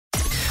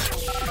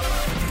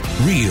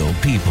Real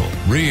people,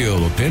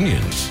 real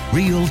opinions,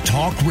 Real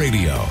Talk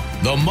Radio.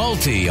 The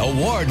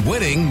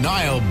multi-award-winning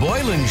Niall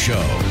Boylan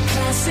Show.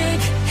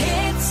 Classic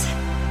hits.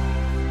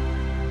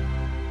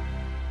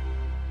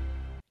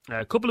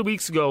 A couple of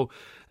weeks ago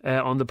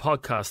on the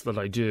podcast that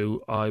I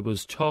do, I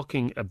was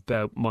talking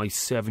about my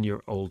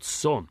 7-year-old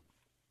son.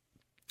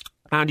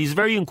 And he's a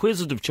very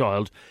inquisitive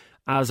child,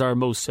 as are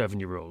most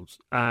 7-year-olds.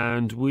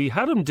 And we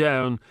had him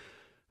down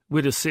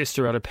with his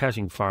sister at a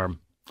petting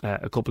farm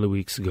a couple of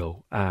weeks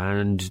ago.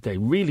 And they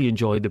really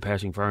enjoyed the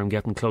petting farm,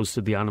 getting close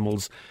to the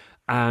animals.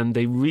 And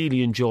they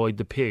really enjoyed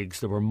the pigs.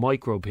 There were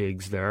micro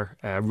pigs there,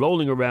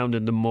 rolling around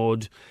in the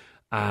mud.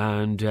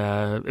 And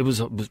it was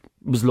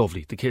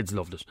lovely. The kids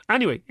loved it.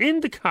 Anyway,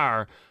 in the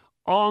car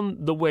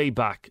on the way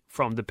back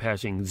from the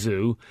petting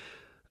zoo,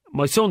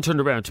 my son turned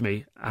around to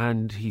me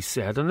and he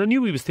said, and I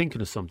knew he was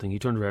thinking of something, he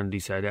turned around and he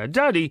said,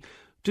 Daddy,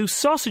 do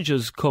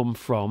sausages come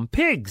from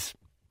pigs?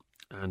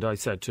 And I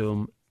said to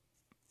him,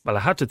 well,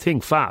 I had to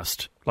think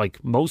fast,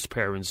 like most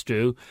parents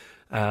do.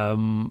 I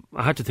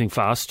had to think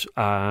fast,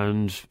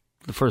 and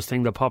the first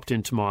thing that popped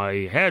into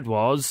my head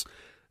was,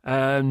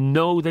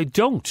 no, they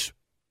don't.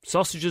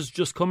 Sausages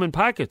just come in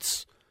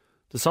packets.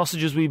 The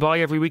sausages we buy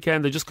every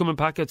weekend, they just come in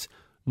packets.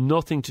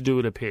 Nothing to do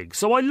with a pig.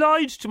 So I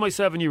lied to my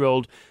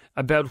 7-year-old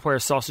about where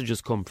sausages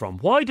come from.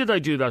 Why did I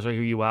do that, I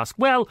hear you ask?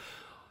 Well,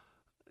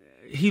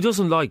 he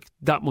doesn't like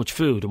that much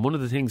food, and one of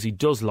the things he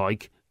does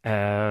like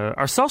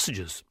are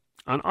sausages.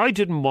 And I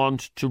didn't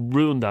want to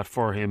ruin that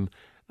for him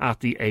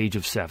at the age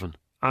of 7.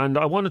 And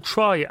I want to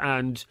try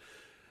and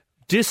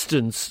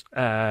distance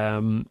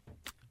animals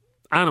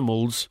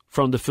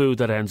from the food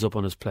that ends up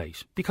on his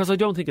plate. Because I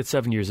don't think at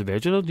 7 years of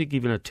age, I don't think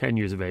even at 10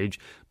 years of age,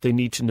 they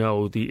need to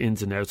know the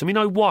ins and outs. I mean,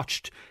 I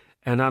watched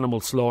an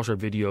animal slaughter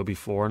video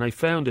before and I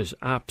found it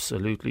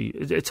absolutely,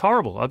 it's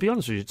horrible. I'll be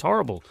honest with you, it's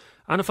horrible.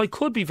 And if I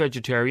could be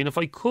vegetarian, if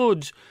I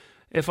could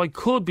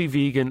be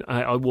vegan,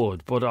 I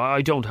would. But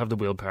I don't have the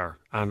willpower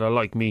and I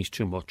like meat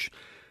too much.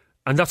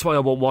 And that's why I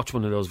won't watch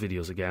one of those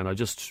videos again.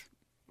 I'd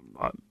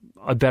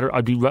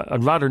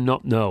rather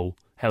not know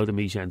how the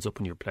meat ends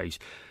up on your plate.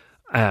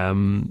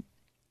 And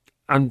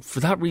for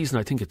that reason,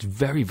 I think it's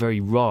very, very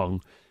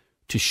wrong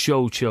to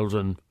show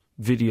children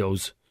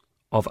videos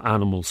of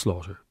animal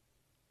slaughter.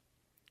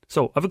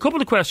 So I have a couple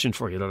of questions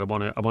for you that I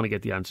want to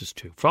get the answers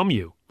to from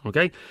you.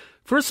 Okay.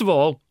 First of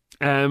all,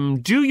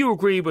 do you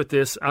agree with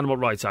this animal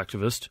rights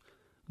activist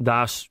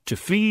that to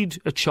feed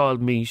a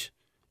child meat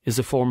is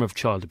a form of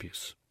child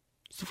abuse?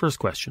 It's the first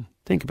question.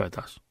 Think about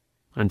that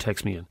and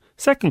text me in.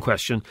 Second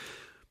question.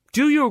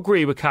 Do you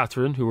agree with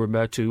Catherine, who we're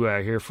about to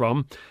hear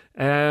from,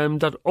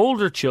 that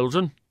older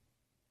children,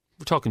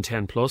 we're talking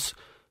 10 plus,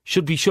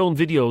 should be shown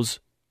videos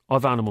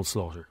of animal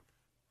slaughter?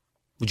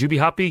 Would you be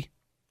happy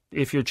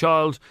if your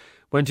child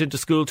went into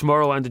school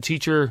tomorrow and the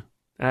teacher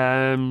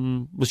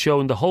was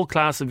showing the whole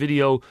class a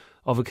video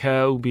of a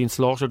cow being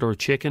slaughtered, or a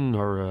chicken,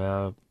 or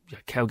a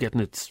cow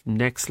getting its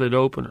neck slit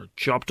open or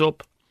chopped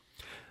up?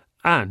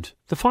 And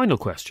the final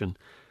question,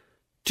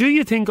 do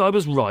you think I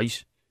was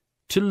right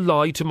to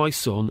lie to my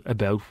son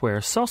about where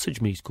sausage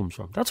meat comes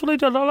from? That's what I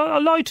did. I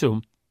lied to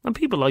him. And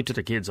people lie to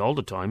their kids all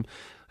the time.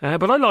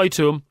 But I lied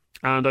to him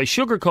and I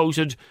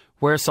sugar-coated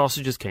where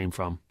sausages came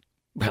from.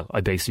 Well,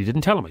 I basically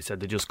didn't tell him. I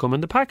said they just come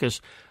in the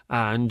packet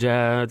and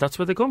that's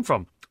where they come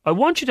from. I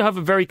want you to have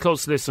a very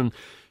close listen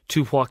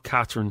to what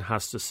Catherine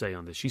has to say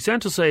on this. She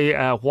sent us a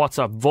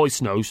WhatsApp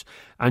voice note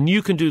and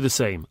you can do the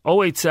same.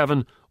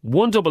 087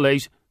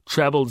 188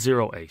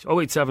 0008.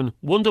 087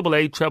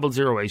 188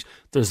 0008.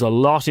 There's a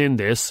lot in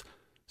this.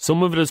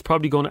 Some of it is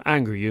probably going to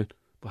anger you,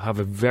 but have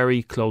a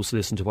very close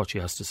listen to what she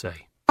has to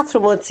say.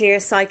 Catherine Woods here,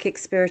 psychic,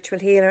 spiritual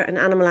healer, an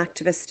animal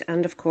activist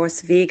and of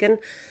course vegan.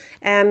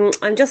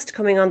 I'm just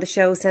coming on the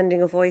show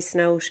sending a voice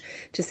note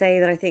to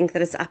say that I think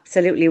that it's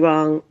absolutely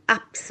wrong.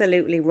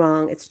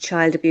 It's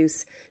child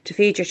abuse to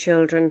feed your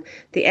children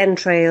the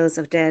entrails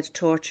of dead,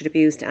 tortured,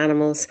 abused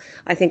animals.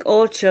 I think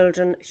all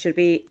children should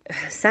be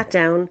sat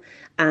down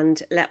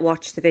and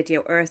watch the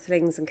video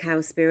Earthlings and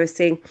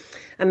Cowspiracy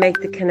and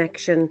make the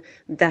connection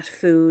that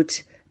food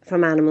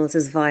from animals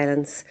is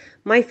violence.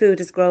 My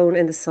food is grown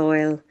in the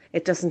soil.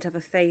 It doesn't have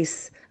a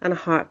face and a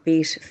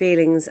heartbeat,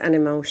 feelings and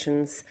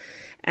emotions.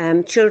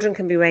 Children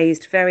can be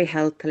raised very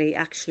healthily,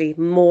 actually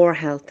more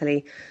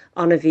healthily,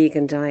 on a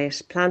vegan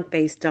diet.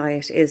 Plant-based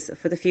diet is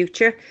for the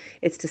future.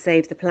 It's to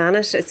save the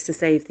planet, it's to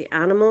save the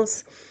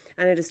animals,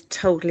 and it is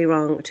totally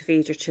wrong to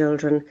feed your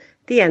children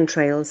the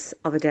entrails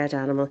of a dead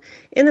animal.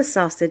 In a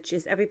sausage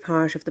is every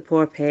part of the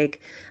poor pig.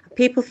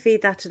 People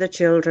feed that to their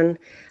children,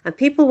 and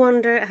people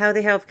wonder how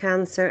they have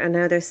cancer and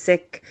how they're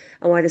sick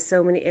and why there's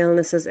so many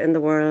illnesses in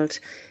the world.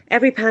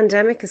 Every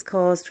pandemic is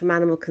caused from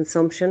animal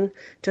consumption.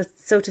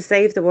 So to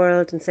save the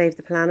world and save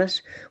the planet,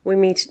 we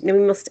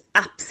must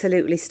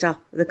absolutely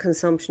stop the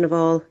consumption of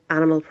all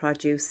animal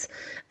produce.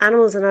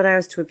 Animals are not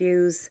ours to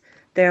abuse.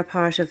 They are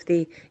part of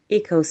the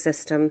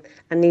ecosystem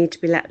and need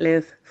to be let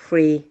live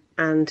free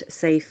and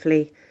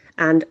safely.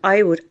 And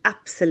I would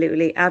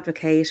absolutely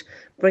advocate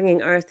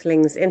bringing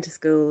Earthlings into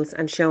schools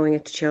and showing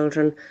it to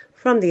children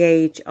from the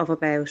age of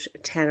about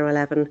 10 or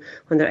 11,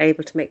 when they're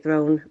able to make their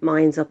own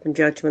minds up and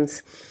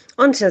judgments.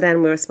 Until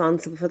then, we're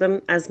responsible for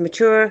them. As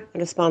mature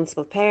and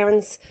responsible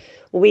parents,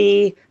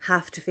 we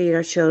have to feed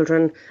our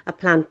children a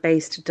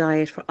plant-based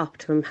diet for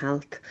optimum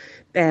health.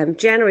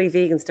 Generally,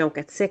 vegans don't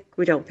get sick,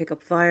 we don't pick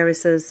up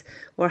viruses,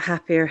 we're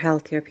happier,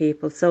 healthier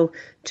people. So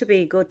to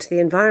be good to the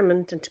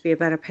environment and to be a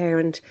better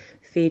parent,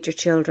 feed your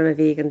children a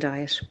vegan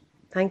diet.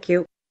 Thank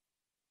you.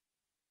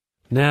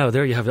 Now,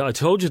 there you have it. I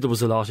told you there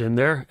was a lot in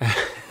there.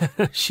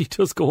 She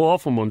does go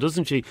off on one,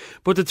 doesn't she?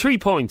 But the 3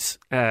 points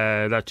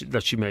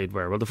that she made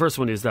were, well, the first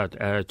one is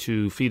that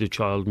to feed a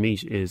child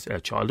meat is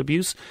child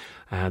abuse,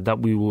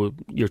 that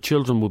your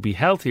children would be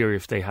healthier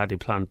if they had a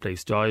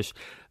plant-based diet,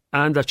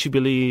 and that she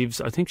believes,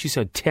 I think she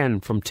said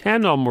 10, from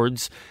 10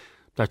 onwards,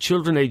 that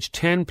children aged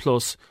 10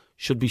 plus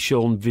should be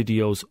shown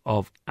videos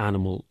of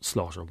animal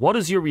slaughter. What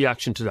is your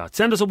reaction to that?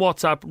 Send us a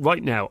WhatsApp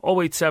right now,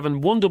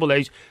 087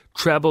 188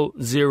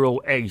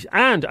 0008.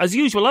 And as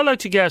usual, I like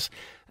to get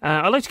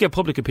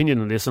public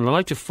opinion on this, and I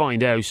like to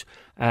find out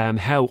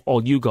how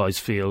all you guys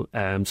feel.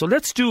 So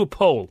let's do a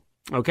poll,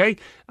 okay?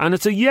 And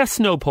it's a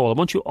yes-no poll. I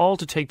want you all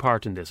to take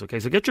part in this, okay?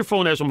 So get your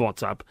phone out on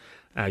WhatsApp.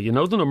 You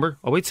know the number,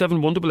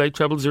 087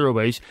 188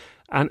 0008,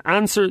 and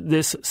answer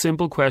this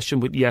simple question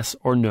with yes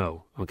or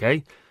no,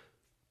 okay?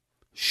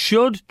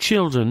 Should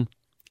children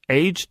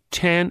aged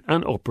 10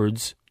 and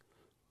upwards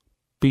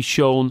be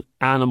shown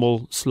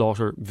animal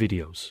slaughter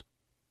videos?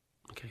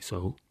 Okay,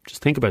 so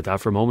just think about that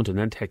for a moment and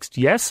then text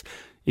yes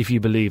if you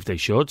believe they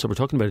should. So we're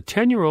talking about a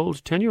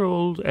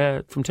 10-year-old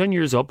from 10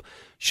 years up.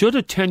 Should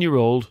a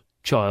 10-year-old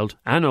child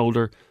and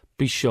older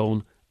be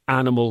shown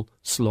animal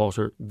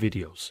slaughter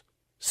videos?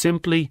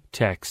 Simply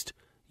text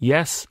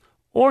yes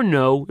or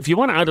no. If you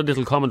want to add a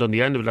little comment on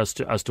the end of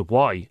it as to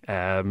why,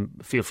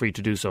 feel free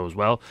to do so as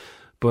well.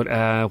 But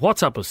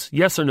WhatsApp us,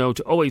 yes or no,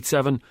 to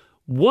 087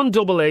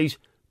 188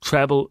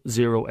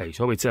 0008.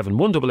 087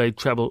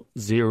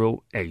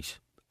 188 0008.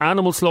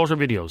 Animal slaughter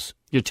videos.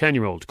 Your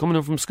 10-year-old coming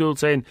in from school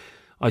saying,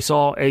 I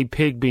saw a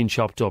pig being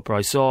chopped up, or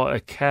I saw a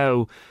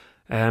cow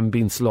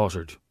being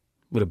slaughtered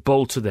with a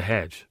bolt to the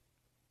head.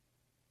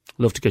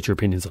 Love to get your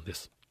opinions on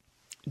this.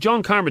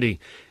 John Carmody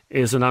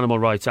is an animal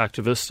rights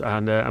activist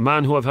and a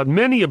man who I've had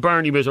many a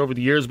barney with over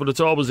the years, but it's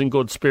always in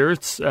good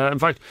spirits. In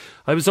fact,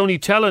 I was only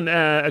telling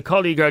a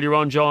colleague earlier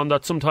on, John,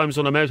 that sometimes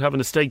when I'm out having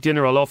a steak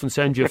dinner, I'll often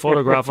send you a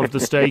photograph of the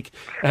steak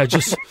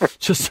just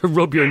to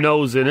rub your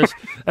nose in it.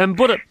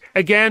 But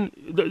again,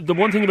 the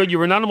one thing about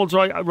you're an animal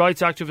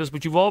rights activist,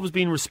 but you've always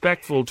been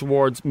respectful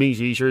towards meat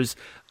eaters,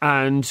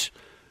 and,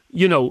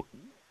 you know,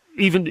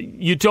 even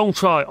you don't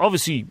try,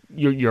 obviously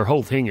your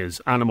whole thing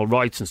is animal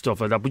rights and stuff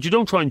like that, but you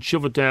don't try and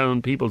shove it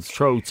down people's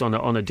throats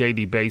on a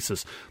daily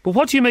basis. But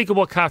what do you make of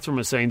what Catherine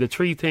was saying, the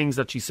 3 things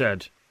that she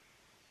said?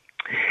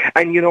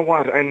 And you know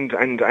what, and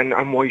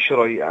why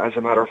should I, as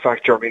a matter of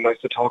fact, Jeremy, nice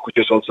to talk with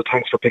you, so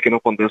thanks for picking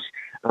up on this,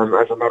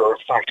 as a matter of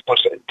fact, but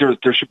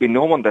there should be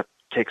no one that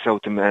takes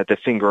out the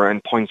finger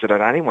and points it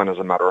at anyone, as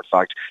a matter of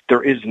fact.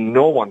 There is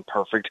no one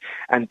perfect,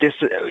 and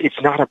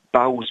it's not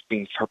about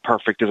being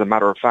perfect, as a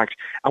matter of fact,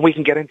 and we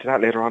can get into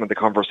that later on in the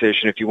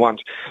conversation if you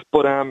want,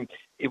 but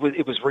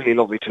it was really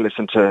lovely to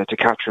listen to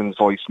Catherine's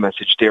voice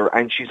message there,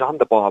 and she's on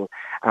the ball,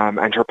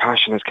 and her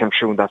passion has come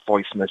through in that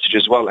voice message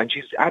as well, and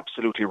she's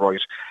absolutely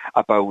right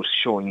about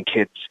showing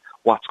kids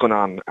what's going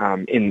on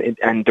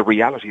and the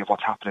reality of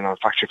what's happening on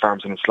factory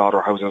farms and in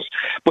slaughterhouses.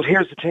 But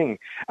here's the thing,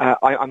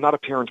 I'm not a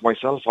parent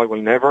myself. I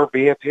will never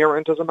be a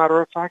parent, as a matter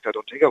of fact. I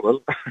don't think I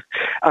will.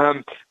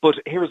 But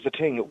here's the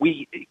thing,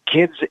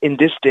 kids in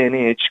this day and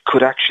age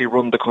could actually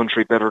run the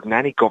country better than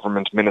any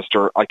government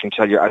minister, I can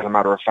tell you, as a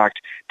matter of fact,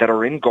 that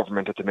are in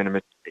government at the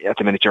minute,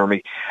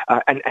 Jeremy.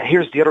 And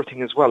here's the other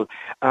thing as well,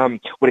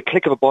 with a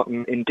click of a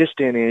button in this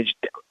day and age,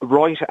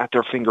 right at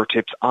their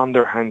fingertips, on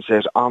their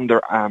handset, on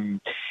their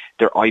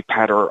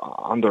iPad or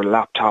on their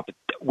laptop,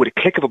 with a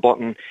click of a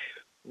button,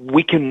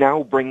 we can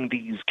now bring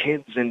these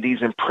kids and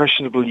these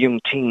impressionable young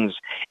teens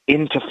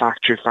into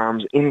factory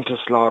farms, into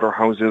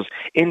slaughterhouses,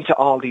 into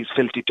all these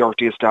filthy,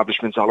 dirty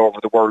establishments all over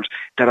the world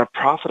that have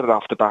profited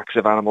off the backs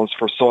of animals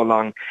for so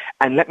long.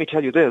 And let me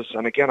tell you this,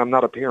 and again, I'm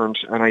not a parent,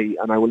 and I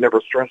will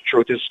never stress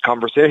through this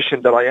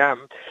conversation that I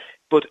am,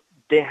 but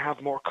they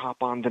have more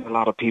cop on than a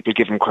lot of people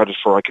give them credit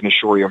for, I can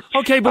assure you.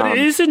 Okay, but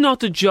is it not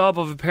the job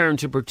of a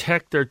parent to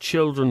protect their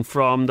children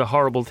from the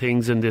horrible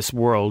things in this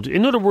world?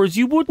 In other words,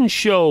 you wouldn't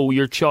show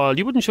your child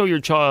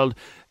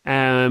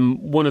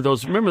one of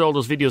those, remember all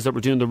those videos that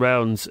were doing the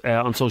rounds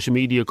on social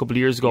media a couple of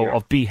years ago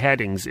of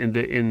beheadings in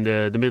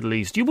the Middle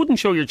East? You wouldn't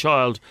show your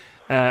child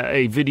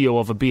a video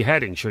of a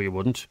beheading, sure you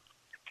wouldn't?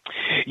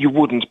 You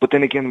wouldn't, but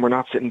then again, we're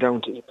not sitting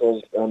down to eat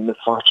those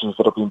misfortunes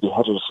that are being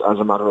beheaded, as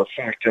a matter of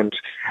fact. And,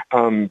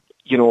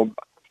 you know,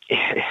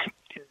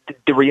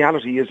 the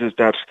reality is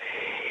that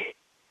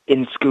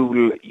in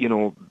school, you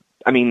know,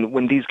 I mean,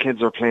 when these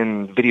kids are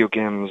playing video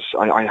games,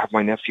 I have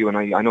my nephew, and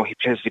I know he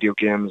plays video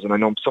games, and I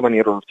know so many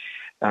other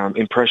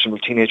impression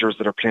with teenagers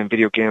that are playing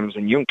video games,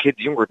 and young kids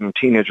younger than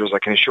teenagers, I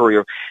can assure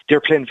you,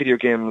 they're playing video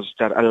games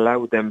that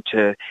allow them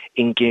to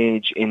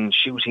engage in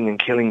shooting and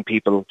killing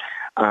people.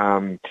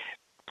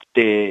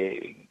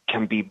 They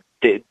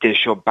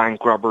show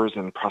bank robbers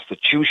and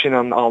prostitution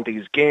on all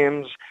these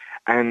games,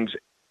 and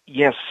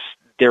yes,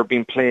 they're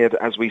being played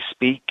as we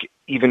speak,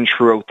 even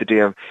throughout the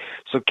day.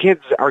 So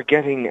kids are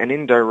getting an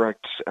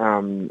indirect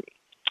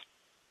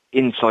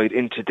insight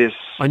into this.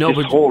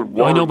 Whole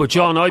world. I know, but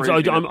John,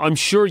 I'm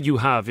sure you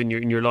have in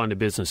your line of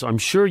business. I'm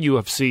sure you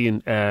have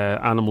seen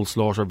animal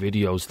slaughter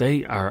videos.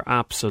 They are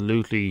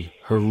absolutely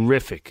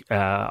horrific.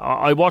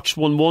 I watched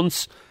one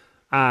once,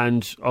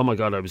 and oh my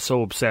God, I was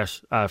so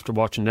upset after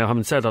watching. Now,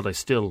 having said that, I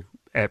still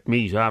ate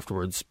meat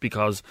afterwards,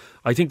 because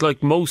I think,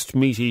 like most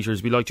meat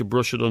eaters, we like to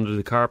brush it under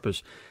the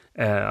carpet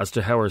as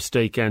to how our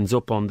steak ends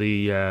up on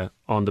the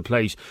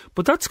plate.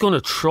 But that's going to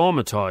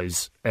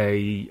traumatise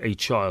a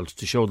child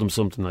to show them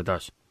something like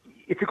that.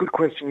 It's a good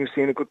question, you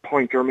see, and a good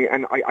point, Jeremy.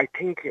 And I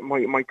think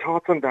my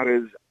thoughts on that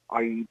is,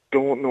 I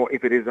don't know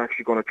if it is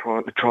actually going to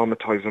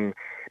traumatise them,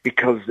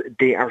 because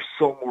they are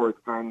so more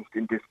advanced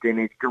in this day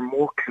and age. They're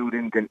more clued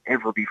in than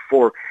ever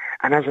before.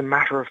 And as a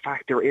matter of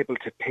fact, they're able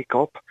to pick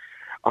up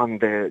on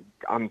the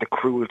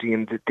cruelty,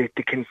 and they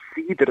can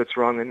see that it's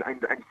wrong. And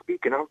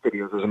speaking of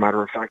videos, as a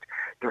matter of fact,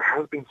 there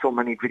has been so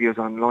many videos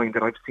online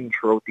that I've seen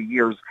throughout the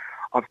years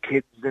of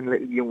kids and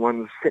little young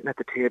ones sitting at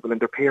the table and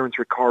their parents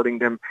recording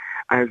them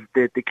as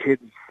the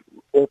kids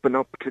open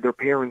up to their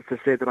parents to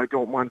say that I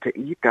don't want to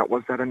eat that.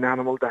 Was that an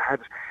animal that had,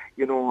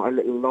 a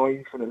little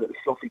life and a little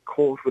fluffy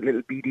coat with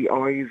little beady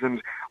eyes,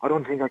 and I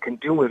don't think I can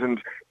do it.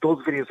 And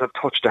those videos have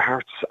touched the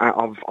hearts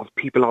of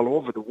people all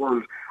over the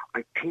world.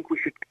 I think we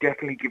should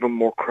definitely give them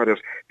more credit,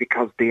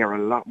 because they are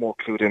a lot more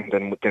clued in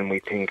than we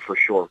think, for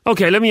sure.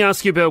 Okay, let me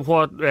ask you about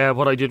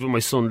what I did with my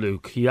son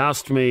Luke. He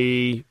asked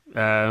me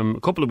a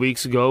couple of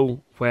weeks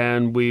ago,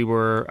 when we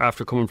were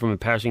after coming from a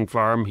petting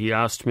farm, he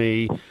asked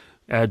me,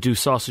 do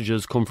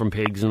sausages come from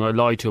pigs? And I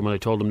lied to him, and I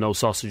told him no,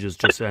 sausages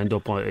just end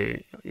up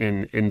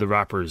in the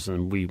wrappers,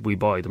 and we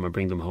buy them and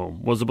bring them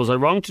home. Was I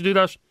wrong to do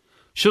that?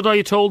 Should I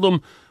have told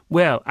them,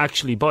 well,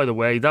 actually, by the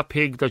way, that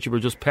pig that you were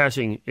just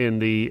petting in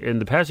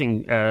the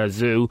petting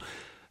zoo,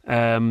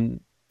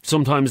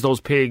 sometimes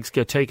those pigs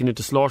get taken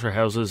into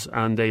slaughterhouses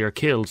and they are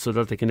killed so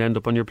that they can end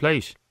up on your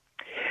plate?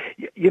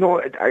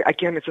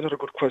 Again, it's another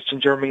good question,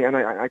 Jeremy, and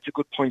it's a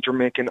good point you're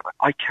making.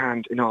 I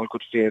can't, in all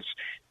good faith,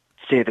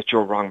 say that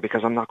you're wrong,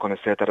 because I'm not going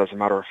to say that. As a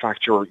matter of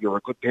fact, you're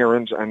a good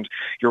parent, and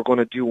you're going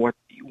to do what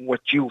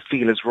you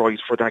feel is right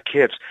for that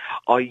kid.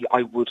 I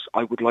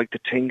would like to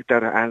think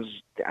that as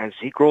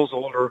he grows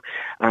older,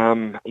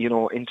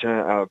 into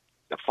a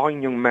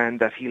fine young man,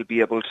 that he'll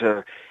be able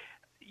to,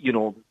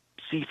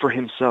 see for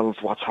himself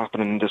what's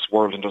happening in this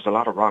world. And there's a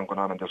lot of wrong going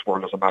on in this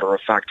world, as a matter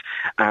of fact.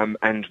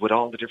 And with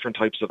all the different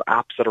types of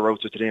apps that are out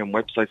there today and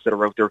websites that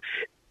are out there,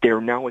 they're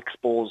now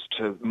exposed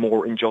to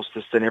more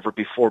injustice than ever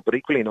before. But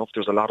equally enough,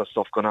 there's a lot of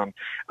stuff going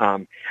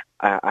on,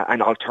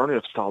 and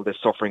alternatives to all this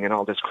suffering and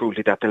all this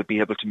cruelty, that they'll be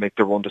able to make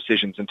their own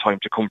decisions in time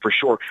to come, for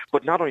sure.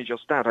 But not only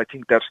just that, I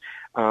think that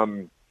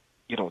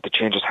the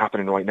change is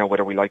happening right now,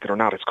 whether we like it or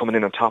not. It's coming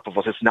in on top of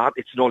us.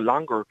 It's no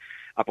longer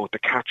about the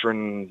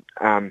Catherine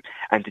and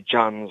the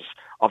Johns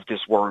of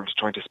this world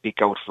trying to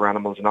speak out for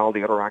animals, and all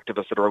the other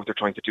activists that are out there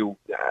trying to do,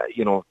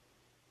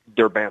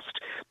 their best.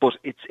 But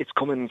it's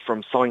coming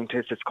from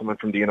scientists, it's coming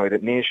from the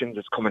United Nations,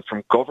 it's coming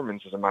from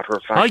governments, as a matter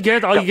of fact. I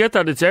get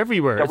that it's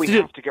everywhere. That we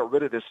have to get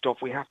rid of this stuff.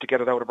 We have to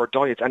get it out of our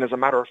diets. And as a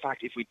matter of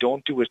fact, if we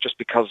don't do it just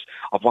because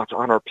of what's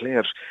on our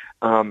plate,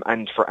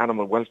 and for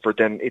animal welfare,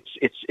 then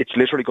it's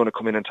literally going to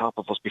come in on top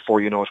of us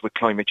before you know it, with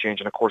climate change.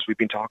 And of course, we've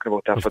been talking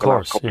about that for the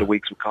last couple of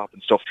weeks with COP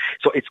and stuff.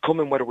 So it's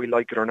coming whether we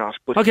like it or not.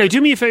 But okay,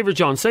 do me a favour,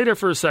 John. Stay there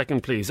for a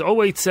second, please.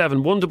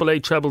 087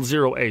 188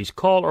 0008.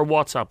 Call or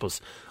WhatsApp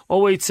us.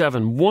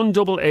 087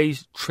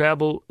 188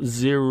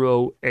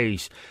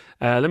 0008.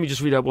 Let me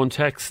just read out one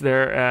text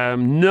there.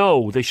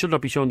 No, they should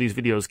not be showing these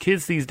videos.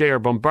 Kids these days are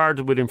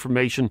bombarded with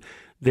information.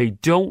 They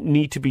don't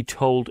need to be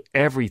told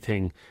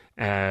everything,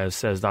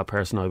 says that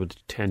person. I would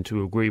tend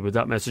to agree with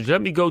that message.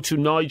 Let me go to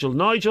Nigel.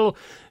 Nigel,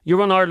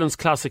 you're on Ireland's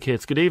Classic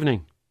Hits. Good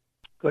evening.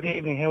 Good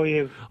evening, how are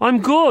you?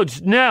 I'm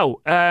good. Now,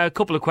 a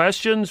couple of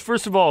questions.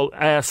 First of all,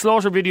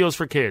 slaughter videos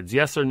for kids,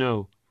 yes or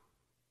no?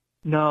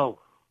 No.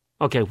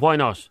 Okay, why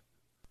not?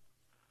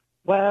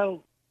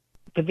 Well,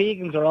 the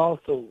vegans are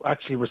also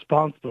actually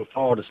responsible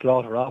for the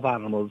slaughter of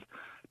animals,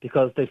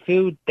 because the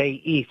food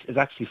they eat is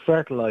actually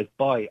fertilised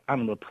by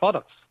animal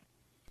products.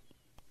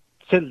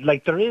 So,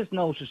 there is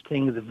no such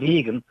thing as a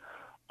vegan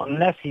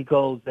unless he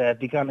goes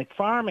veganic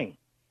farming.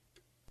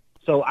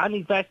 So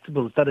any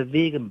vegetables that a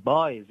vegan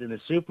buys in a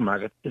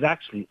supermarket is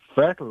actually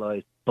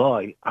fertilised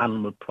by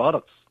animal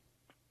products.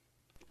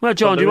 Well,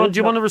 John, do you want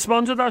to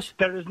respond to that?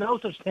 There is no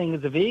such thing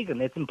as a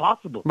vegan. It's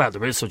impossible. Well,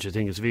 there is such a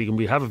thing as a vegan.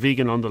 We have a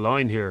vegan on the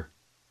line here.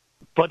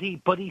 But he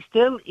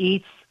still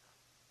eats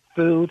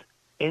food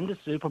in the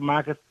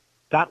supermarket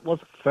that was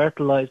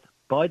fertilised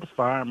by the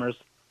farmers'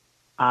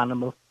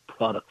 animal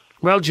products.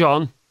 Well,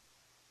 John,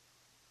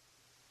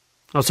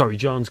 Oh, sorry,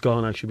 John's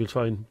gone, actually. We'll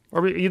try and...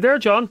 Are you there,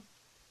 John?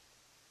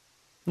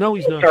 No,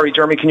 he's not. Sorry,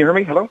 Jeremy, can you hear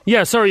me? Hello?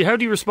 Yeah, sorry, how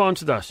do you respond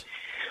to that?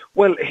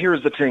 Well,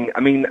 here's the thing. I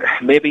mean,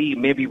 maybe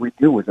we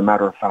do, as a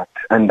matter of fact,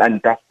 and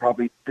that's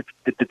probably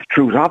the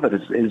truth of it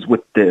is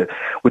with the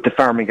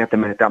farming at the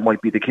minute. That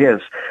might be the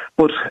case,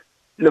 but.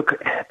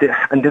 Look,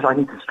 and this I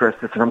need to stress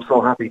this, and I'm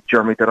so happy,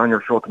 Jeremy, that on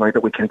your show tonight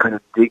that we can kind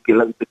of dig a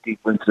little bit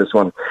deeper into this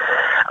one.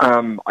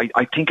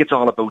 I think it's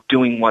all about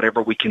doing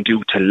whatever we can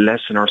do to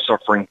lessen our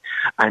suffering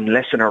and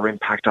lessen our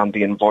impact on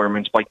the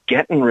environment by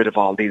getting rid of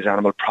all these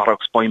animal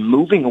products, by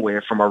moving away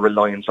from our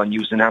reliance on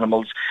using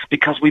animals,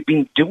 because we've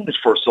been doing it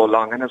for so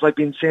long. And as I've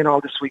been saying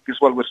all this week as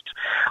well,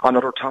 on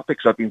other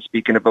topics I've been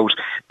speaking about,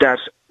 that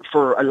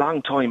for a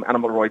long time,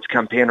 animal rights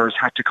campaigners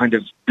had to kind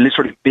of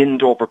literally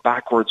bend over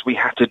backwards. We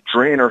had to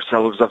drain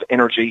ourselves of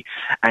energy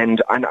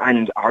and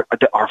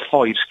our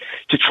fight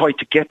to try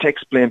to get to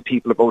explain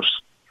people about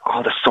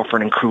all the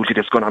suffering and cruelty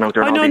that's going on out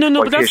there.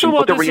 No, but that's not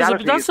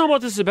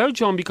what this is about,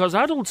 John, because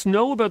adults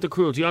know about the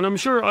cruelty, and I'm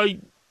sure I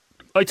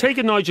take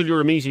it, Nigel,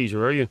 you're a meat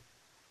eater, are you?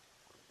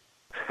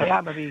 I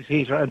am a meat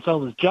eater, and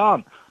so is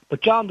John.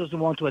 But John doesn't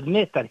want to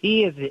admit that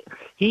he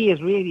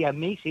is really a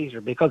meat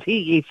eater because he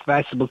eats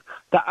vegetables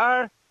that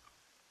are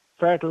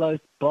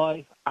fertilised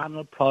by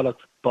animal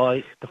products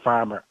by the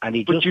farmer, and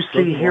he. But you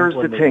see, here's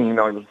the thing,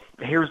 Niall.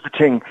 Here's the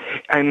thing,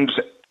 and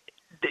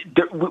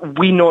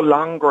we no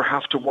longer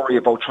have to worry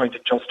about trying to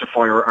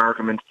justify our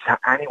arguments to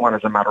anyone,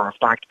 as a matter of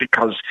fact,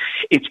 because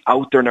it's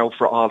out there now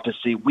for all to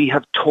see. We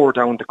have tore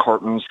down the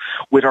curtains.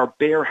 With our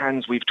bare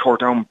hands, we've tore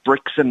down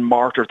bricks and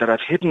mortar that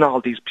have hidden all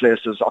these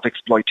places of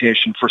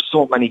exploitation for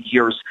so many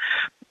years.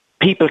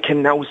 People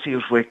can now see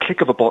it with a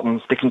click of a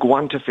button. They can go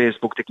onto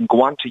Facebook, they can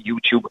go onto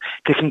YouTube,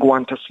 they can go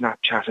onto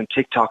Snapchat and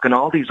TikTok and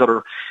all these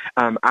other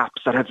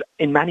apps that have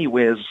in many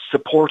ways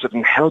supported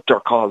and helped our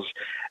cause.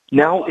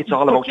 Now it's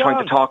all about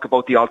trying to talk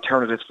about the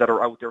alternatives that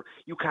are out there.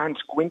 You can't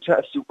go into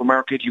a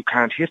supermarket, you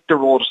can't hit the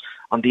road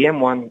on the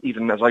M1,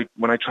 even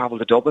when I travel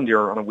to Dublin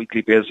there on a weekly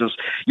basis.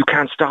 You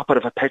can't stop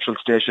at a petrol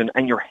station,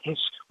 and you're hit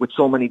with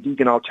so many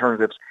vegan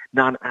alternatives.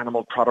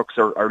 Non-animal products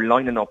are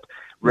lining up.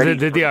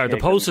 They are. The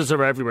posters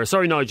are everywhere.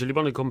 Sorry, Nigel, you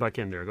want to come back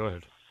in there? Go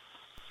ahead.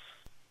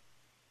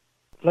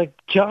 Like,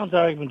 John's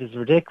argument is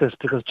ridiculous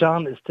because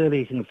John is still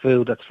eating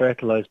food that's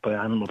fertilised by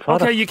animal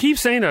products. Okay, you keep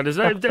saying that. Is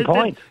that the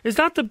point? Is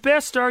that the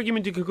best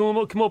argument you could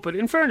come up with?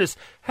 In fairness,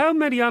 how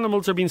many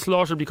animals are being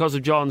slaughtered because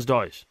of John's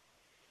diet?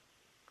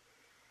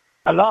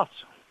 A lot.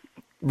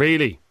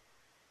 Really?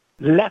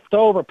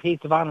 Leftover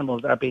pieces of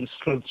animals are being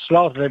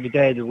slaughtered every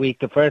day of the week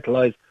to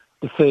fertilise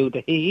the food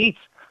that he eats.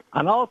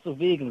 And also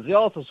vegans, they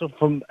also suffer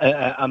from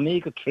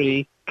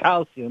omega-3,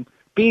 calcium,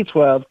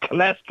 B12,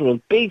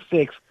 cholesterol,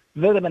 B6,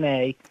 vitamin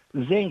A,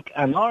 zinc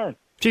and iron.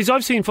 Geez,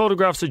 I've seen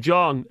photographs of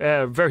John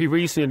very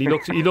recently,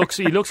 and he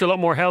looks a lot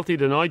more healthy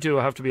than I do,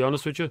 I have to be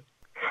honest with you.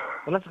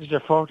 Well, that's because you're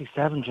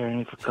 47,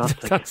 Jeremy, for God's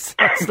sake.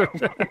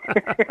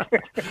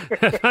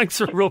 Thanks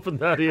for rubbing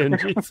that in,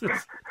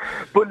 Jesus.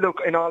 But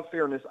look, in all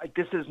fairness,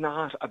 this is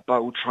not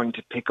about trying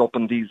to pick up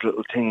on these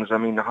little things. I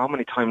mean, how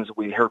many times have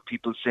we heard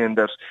people saying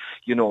that,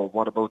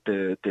 what about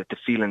the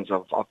feelings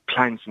of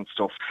plants and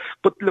stuff?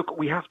 But look,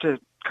 we have to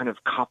kind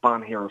of cop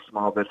on here a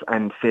small bit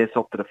and face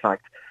up to the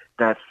fact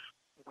that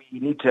we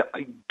need to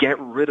get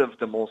rid of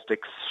the most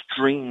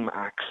extreme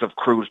acts of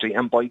cruelty,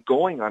 and by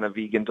going on a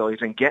vegan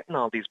diet and getting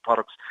all these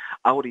products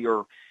out of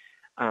your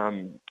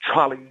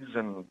trolleys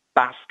and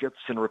baskets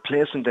and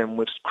replacing them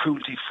with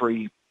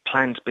cruelty-free,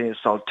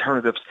 plant-based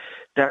alternatives,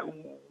 that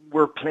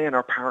we're playing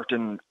our part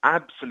in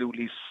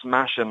absolutely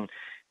smashing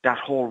that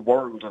whole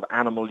world of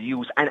animal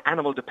use and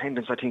animal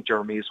dependence, I think,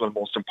 Jeremy, as well,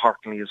 most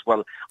importantly as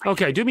well.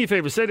 Okay, do me a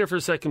favour, stay there for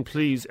a second,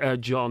 please,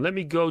 John. Let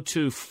me go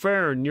to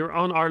Fern. You're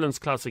on Ireland's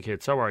Classic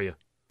Hits. How are you?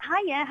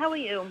 Hiya, how are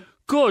you?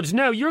 Good.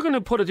 Now, you're going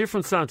to put a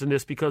different slant on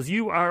this because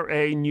you are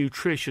a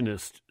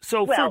nutritionist.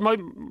 So, for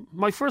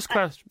my first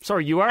question...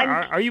 Sorry, you are?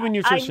 Are you a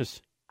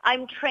nutritionist?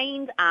 I'm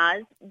trained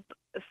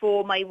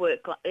for my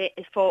work,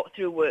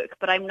 through work,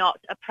 but I'm not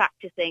a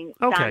practicing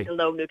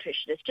standalone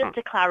nutritionist, just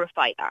to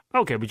clarify that.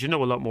 Okay, but you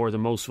know a lot more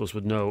than most of us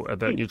would know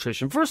about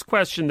nutrition. First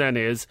question then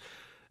is,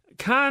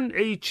 can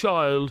a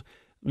child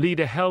lead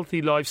a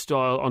healthy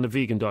lifestyle on a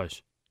vegan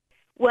diet?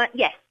 Well,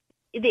 yes.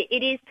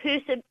 It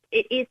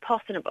is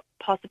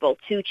possible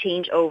to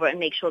change over and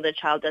make sure the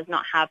child does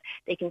not have,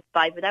 they can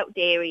survive without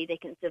dairy, they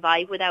can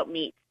survive without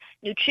meat.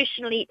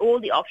 Nutritionally, all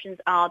the options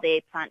are there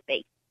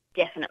plant-based,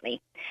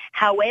 definitely.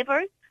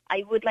 However,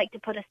 I would like to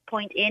put a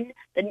point in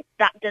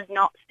that does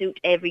not suit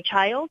every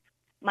child,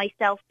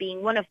 myself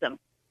being one of them.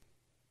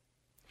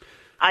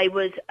 I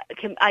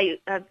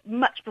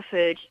much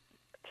preferred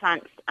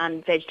plants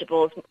and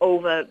vegetables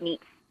over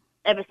meats.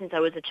 Ever since I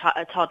was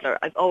a toddler,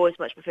 I've always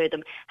much preferred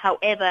them.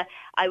 However,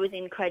 I was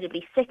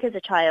incredibly sick as a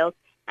child,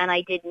 and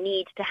I did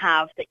need to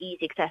have the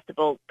easy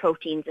accessible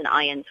proteins and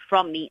ions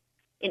from meat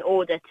in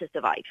order to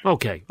survive.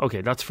 Okay,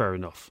 that's fair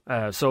enough.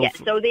 So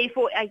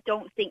therefore, I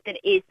don't think that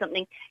it is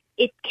something,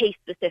 it's case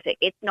specific.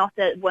 It's not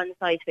a one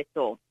size fits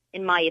all,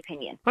 in my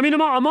opinion. I mean,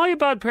 am I a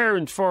bad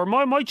parent for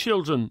my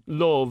children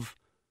love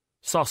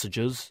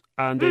sausages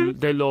and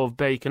they love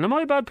bacon. Am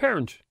I a bad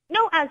parent?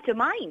 No, as to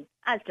mine.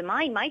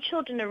 My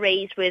children are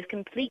raised with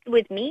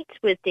meat,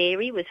 with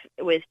dairy,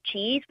 with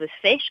cheese, with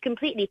fish,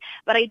 completely.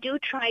 But I do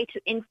try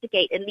to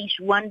instigate at least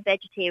one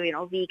vegetarian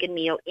or vegan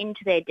meal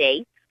into their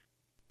day.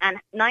 And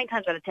 9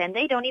 times out of 10,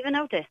 they don't even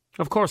notice.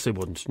 Of course they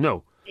wouldn't,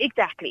 no.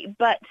 Exactly,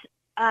 but...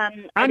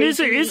 and is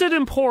it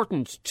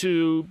important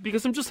to...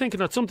 Because I'm just thinking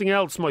that something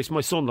else my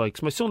son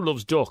likes. My son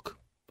loves duck.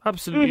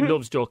 Absolutely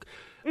loves duck.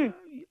 Mm.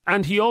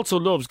 And he also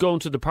loves going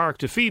to the park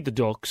to feed the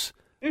ducks.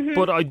 Mm-hmm.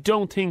 But I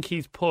don't think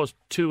he's put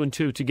 2 and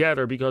 2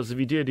 together, because if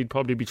he did, he'd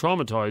probably be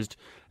traumatised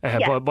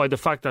by the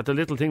fact that the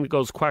little thing that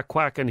goes quack,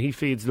 quack and he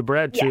feeds the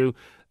bread to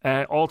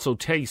also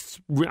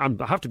tastes,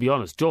 and I have to be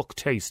honest, duck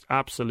tastes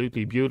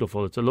absolutely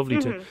beautiful. It's a lovely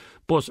taste.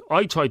 But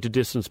I tried to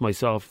distance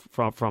myself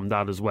from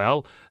that as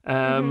well.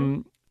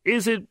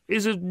 Is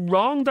it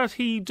wrong that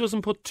he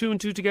doesn't put 2 and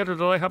 2 together,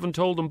 that I haven't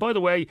told him, by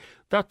the way,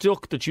 that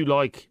duck that you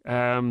like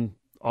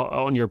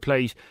on your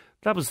plate,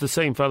 that was the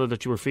same fella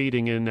that you were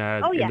feeding in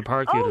the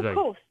park the other day?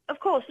 Of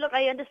course. Look,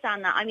 I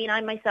understand that. I mean, I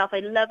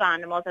love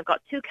animals. I've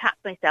got 2 cats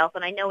myself,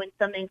 and I know in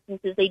some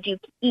instances they do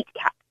eat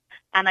cats,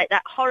 and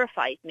that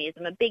horrifies me, as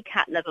I'm a big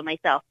cat lover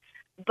myself.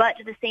 But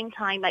at the same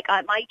time, like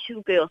my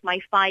 2 girls, my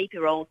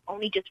 5-year-old,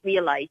 only just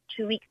realised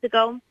 2 weeks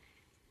ago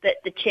that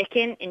the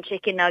chicken in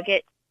Chicken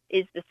Nugget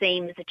is the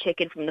same as the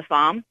chicken from the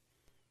farm.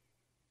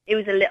 It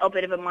was a little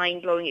bit of a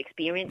mind-blowing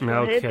experience for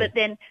her, but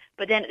then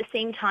at the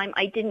same time,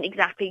 I didn't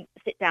exactly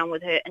sit down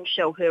with her and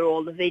show her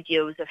all the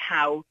videos of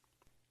how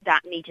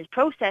that meat is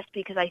processed,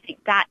 because I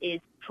think that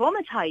is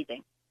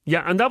traumatizing.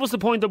 Yeah, and that was the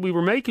point that we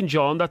were making,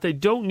 John, that they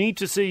don't need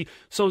to see.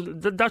 So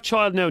that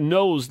child now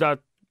knows that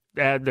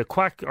the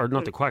quack, or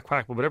not the quack,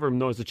 but whatever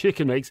noise the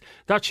chicken makes,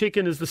 that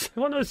chicken is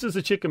what noise does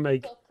the chicken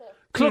make?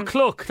 Cluck,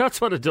 cluck. That's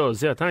what it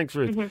does. Yeah, thanks,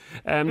 Ruth.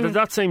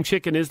 That same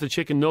chicken is the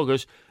chicken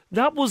nugget.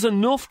 That was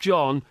enough,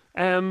 John.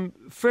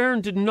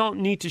 Fern did not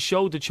need to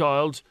show the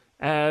child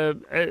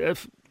a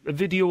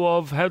video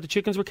of how the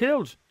chickens were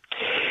killed.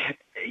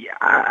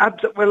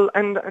 Well,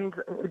 and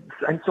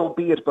so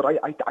be it. But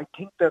I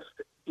think that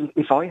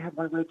if I had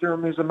my way,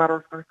 Jeremy, as a matter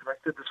of fact, and I've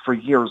said this for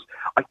years,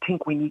 I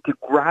think we need to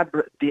grab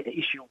the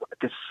issue,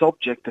 the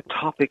subject, the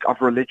topic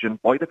of religion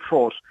by the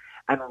throat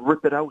and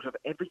rip it out of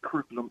every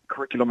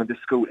curriculum in this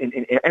school,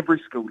 in every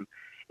school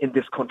in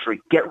this country.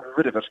 Get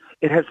rid of it.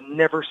 It has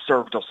never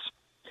served us.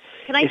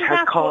 Can I it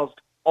has caused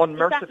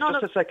unmerciful...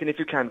 Just a second, if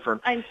you can, Fern.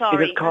 I'm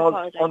sorry. It has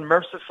caused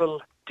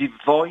unmerciful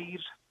divide,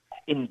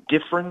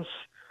 indifference,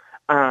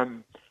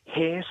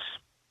 hate.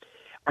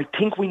 I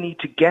think we need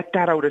to get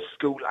that out of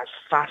school as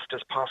fast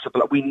as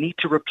possible. We need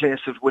to replace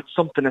it with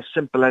something as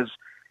simple as,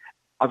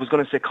 I was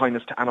going to say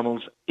kindness to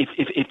animals.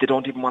 If they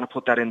don't even want to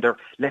put that in there,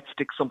 let's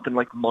stick something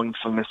like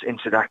mindfulness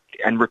into that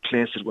and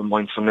replace it with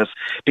mindfulness.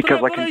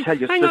 Because I can tell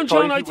you,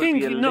 society will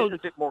be a little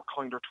bit more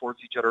kinder towards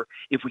each other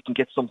if we can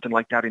get something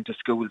like that into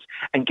schools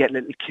and get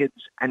little kids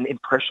and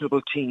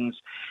impressionable teens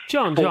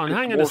John,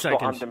 hang on a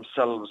second. On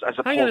themselves as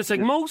hang on a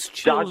second. Most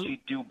children...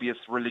 dodgy, dubious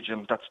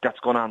religion that's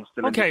going on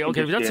still. Okay,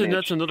 that's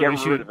another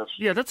issue. Rid of it.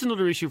 Yeah, that's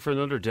another issue for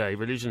another day.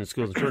 Religion in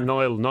schools. I'm sure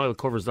Niall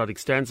covers that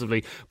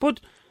extensively,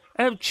 but.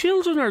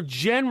 Children are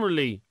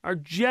generally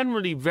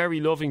very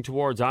loving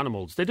towards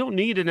animals. They don't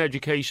need an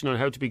education on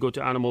how to be good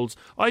to animals.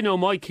 I know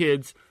my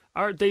kids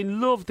they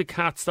love the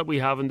cats that we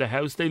have in the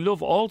house. They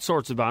love all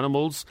sorts of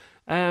animals.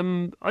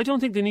 I don't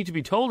think they need to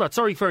be told that.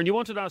 Sorry, Fern, you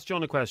wanted to ask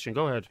John a question.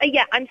 Go ahead.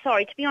 Yeah, I'm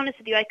sorry. To be honest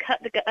with you,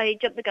 I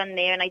jumped the gun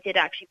there, and I did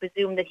actually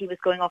presume that he was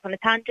going off on a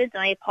tangent,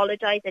 and I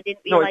apologise. I didn't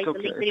realise the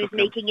link that he was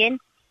making in.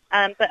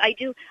 But I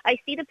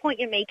see the point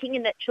you're making,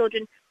 in that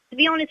children, to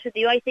be honest with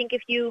you, I think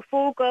if you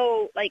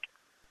forego, like,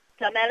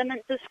 some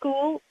elements of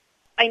school,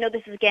 I know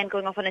this is again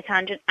going off on a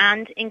tangent,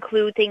 and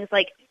include things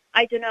like,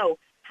 I don't know,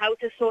 how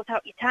to sort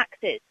out your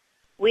taxes,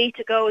 where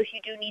to go if you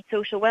do need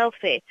social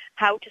welfare,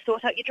 how to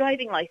sort out your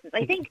driving licence.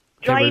 I think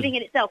driving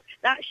in itself,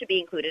 that should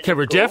be included. Okay,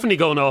 we're definitely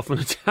going off on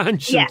a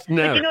tangent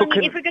now. But you know what I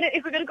mean?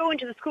 If we're going to go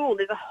into the school,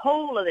 there's a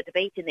whole other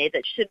debate in there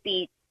that should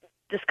be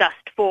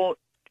discussed for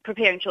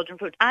preparing children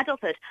for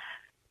adulthood.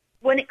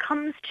 When it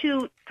comes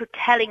to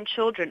telling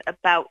children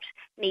about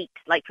meat,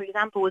 like, for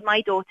example, with my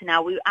daughter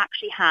now, we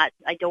actually had,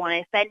 I don't want to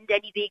offend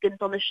any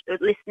vegans on the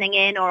listening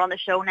in or on the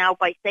show now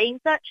by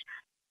saying such,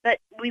 but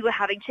we were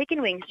having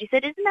chicken wings. She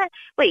said,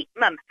 wait,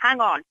 Mum,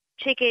 hang on,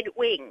 chicken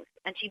wings.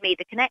 And she made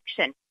the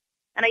connection.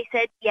 And I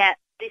said, yeah,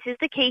 this is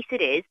the case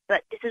it is,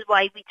 but this is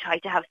why we try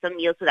to have some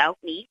meals without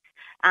meat.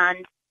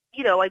 And,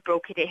 you know, I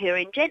broke it to her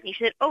in gently.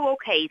 She said, oh,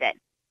 okay then.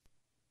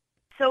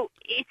 So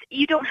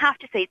you don't have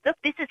to say, look,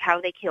 this is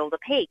how they kill the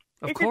pig.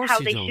 This is how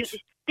they shoot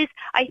this.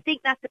 I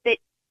think that's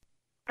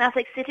that's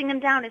like sitting them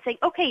down and saying,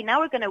 okay, now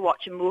we're going to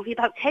watch a movie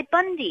about Ted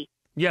Bundy.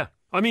 Yeah,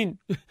 I mean,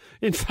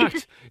 in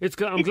fact,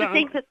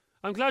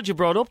 I'm glad you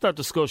brought up that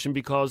discussion,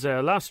 because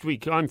last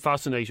week, I'm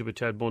fascinated with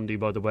Ted Bundy,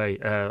 by the way.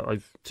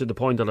 To the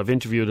point that I've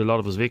interviewed a lot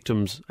of his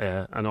victims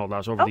and all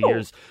that over the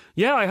years.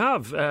 Yeah, I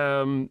have.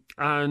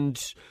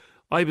 And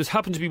I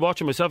happened to be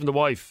watching, myself and the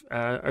wife.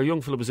 Our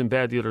young fella was in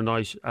bed the other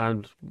night,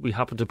 and we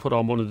happened to put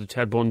on one of the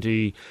Ted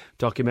Bundy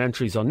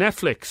documentaries on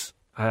Netflix,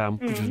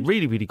 which was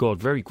really, really good,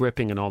 very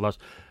gripping and all that.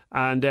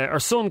 And our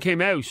son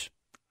came out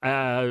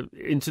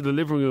into the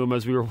living room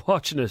as we were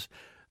watching it,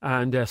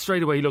 and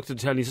straight away he looked at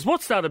the telly and he says,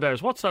 "What's that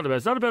about? What's that about?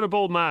 Is that about a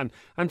bold man?"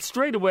 And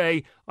straight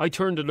away I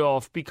turned it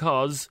off,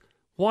 because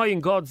why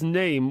in God's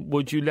name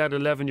would you let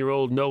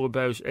 11-year-old know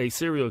about a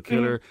serial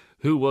killer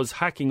who was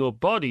hacking up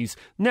bodies?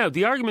 Now,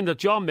 the argument that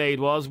John made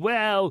was,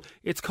 well,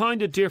 it's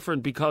kind of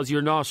different because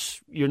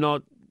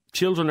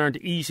children aren't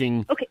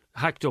eating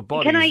hacked up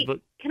bodies.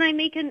 Can I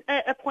make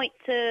a point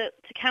to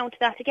counter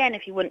that again,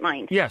 if you wouldn't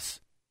mind? Yes.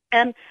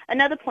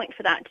 Another point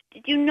for that.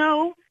 Did you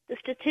know the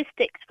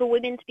statistics for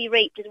women to be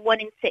raped is 1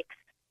 in 6?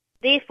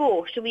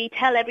 Therefore, should we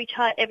tell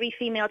every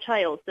female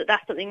child that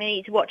that's something they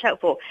need to watch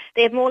out for?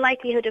 They have more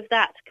likelihood of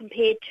that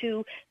compared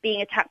to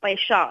being attacked by a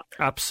shark.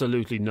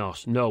 Absolutely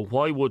not. No.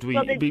 Why would we?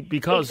 Well,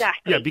 because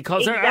exactly.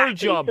 Our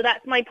job. So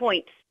that's my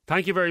point.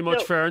 Thank you very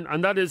much, Fern.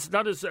 And that is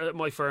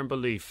my firm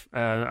belief.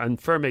 And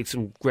Fern makes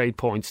some great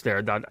points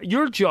there. That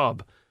your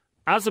job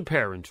as a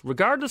parent,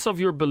 regardless of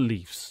your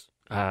beliefs,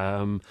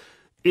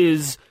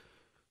 is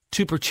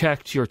to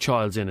protect your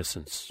child's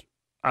innocence.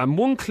 And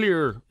one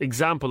clear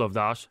example of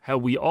that, how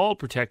we all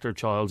protect our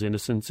child's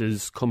innocence,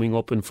 is coming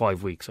up in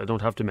 5 weeks. I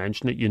don't have to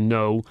mention it. You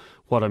know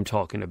what I'm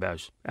talking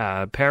about.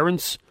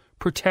 Parents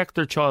protect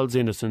their child's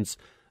innocence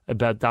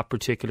about that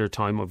particular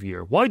time of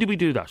year. Why do we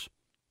do that?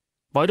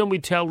 Why don't we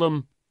tell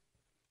them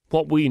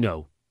what we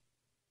know?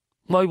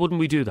 Why wouldn't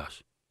we do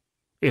that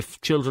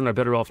if children are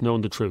better off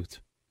knowing the truth?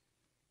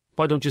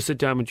 Why don't you sit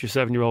down with your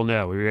 7-year-old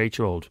now or your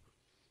 8-year-old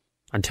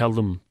and tell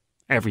them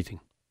everything?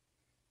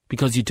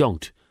 Because you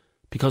don't.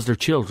 Because they're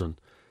children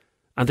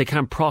and they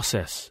can't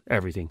process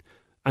everything.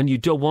 And you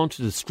don't want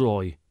to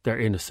destroy their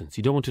innocence.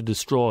 You don't want to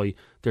destroy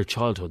their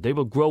childhood. They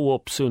will grow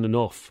up soon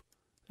enough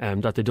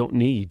that they don't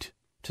need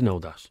to know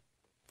that.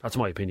 That's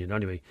my opinion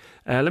anyway.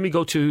 Let me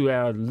go to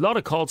a lot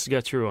of calls to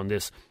get through on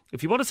this.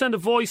 If you want to send a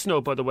voice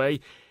note, by the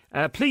way,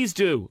 please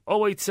do.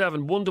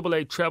 087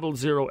 188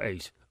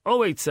 0008.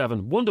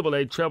 087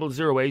 188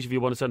 0008 if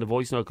you want to send a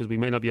voice note, because we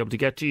may not be able to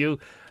get to you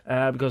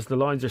because the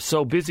lines are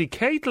so busy.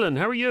 Caitlin,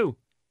 how are you?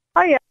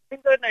 Hiya. I'm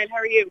good, Niall. How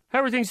are you?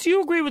 How are things? Do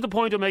you agree with the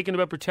point I'm making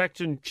about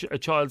protecting a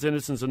child's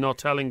innocence and not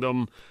telling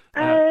them?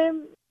 I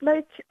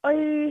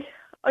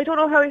don't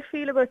know how I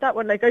feel about that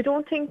one. Like, I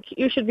don't think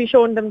you should be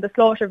showing them the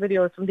slaughter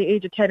videos from the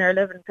age of 10 or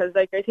 11, because,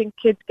 like, I think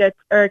kids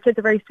are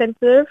very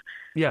sensitive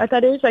at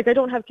that age. Like, I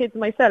don't have kids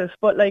myself,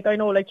 but, like, I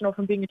know, like, you know,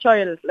 from being a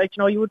child, like,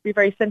 you know, you would be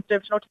very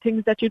sensitive, you know, to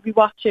things that you'd be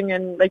watching,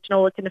 and, like, you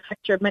know, it can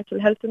affect your mental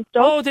health and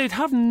stuff. Oh, they'd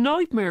have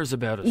nightmares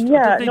about it.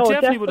 Yeah, they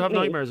definitely would have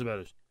nightmares about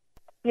it.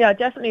 Yeah,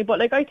 definitely. But,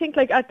 like, I think,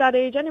 like, at that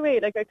age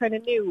anyway, like, I kind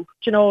of knew,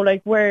 you know,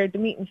 like, where the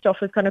meat and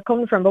stuff was kind of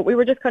coming from. But we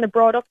were just kind of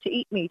brought up to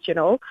eat meat, you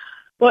know.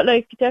 But,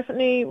 like,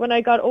 definitely when I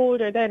got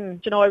older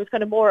then, you know, I was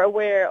kind of more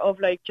aware of,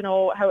 like, you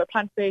know, how a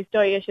plant-based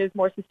diet is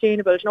more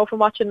sustainable, you know, from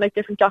watching, like,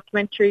 different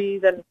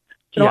documentaries. And,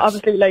 you know,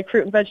 obviously, like,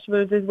 fruit and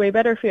vegetables is way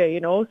better for you, you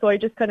know. So I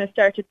just kind of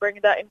started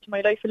bringing that into my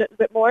life a little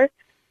bit more.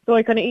 So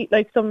I kind of eat,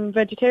 like, some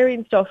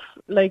vegetarian stuff,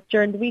 like,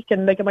 during the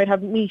weekend. Like, I might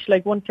have meat,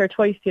 like, once or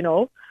twice, you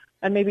know.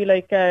 And maybe,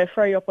 like,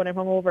 fry up when I'm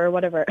hungover or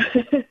whatever.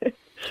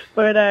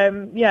 But,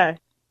 yeah.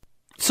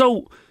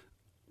 So,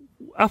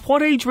 at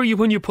what age were you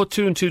when you put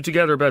 2 and 2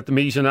 together about the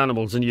meat and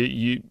animals, and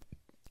you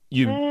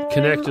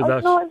connected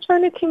that? No, I'm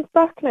trying to think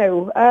back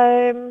now.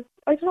 I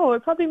don't know,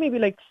 probably maybe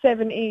like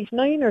 7, 8,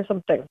 9 or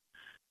something,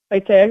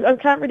 I'd say. I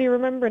can't really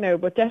remember now,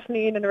 but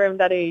definitely in and around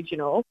that age, you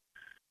know.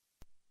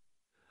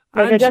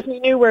 Like, I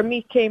definitely knew where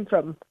meat came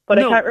from, but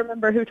I can't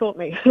remember who told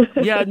me.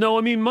 Yeah, no,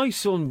 I mean, my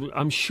son,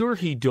 I'm sure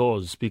he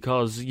does,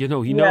 because, you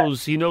know, he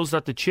knows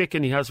that the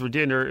chicken he has for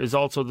dinner is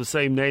also the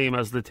same name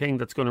as the thing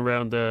that's going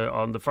around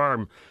on the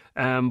farm.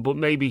 But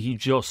maybe he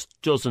just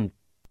doesn't.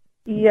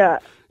 Yeah,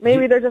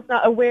 maybe they're just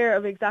not aware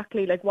of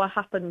exactly, like, what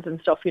happens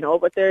and stuff, you know.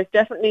 But there's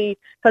definitely,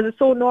 because it's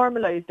so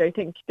normalised, I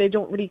think they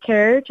don't really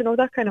care, you know,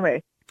 that kind of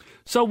way.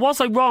 So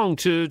was I wrong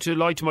to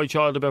lie to my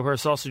child about where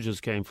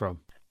sausages came from?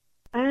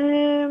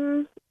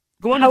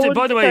 Go on.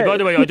 By the way,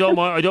 I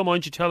don't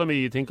mind you telling me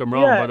you think I'm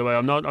wrong. Yeah. By the way,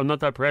 I'm not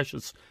that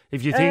precious.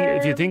 If you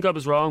think I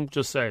was wrong,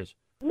 just say it.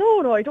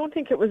 No, I don't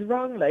think it was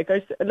wrong. Like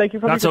you probably.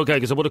 That's okay,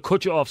 because I would have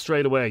cut you off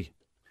straight away.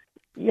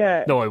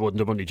 Yeah. No, I wouldn't.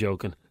 I'm only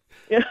joking.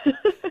 Yeah.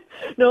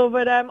 No,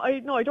 but I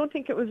don't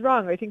think it was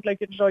wrong. I think,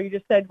 like, you know, you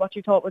just said what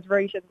you thought was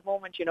right in the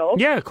moment, you know.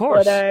 Yeah, of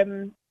course. But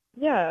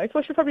yeah, I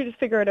suppose she'll probably just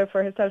figure it out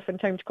for herself in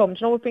time to come. You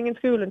know, with being in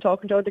school and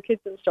talking to other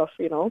kids and stuff,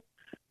 you know.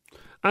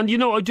 And, you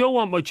know, I don't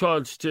want my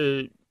child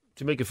to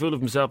make a fool of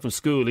himself in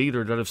school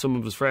either, that if some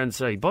of his friends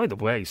say, by the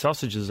way,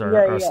 sausages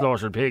are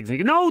slaughtered pigs, and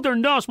he goes, no, they're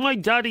not. My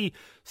daddy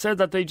said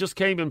that they just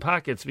came in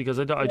packets, because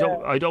I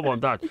don't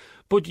want that.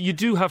 But you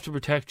do have to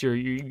protect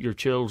your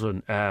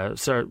children a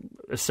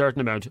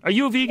certain amount. Are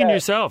you a vegan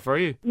yourself, are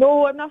you?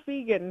 No, I'm not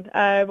vegan.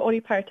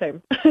 Only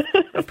part-time.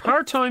 A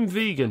part-time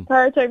vegan?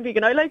 Part-time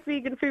vegan. I like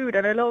vegan food,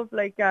 and I love,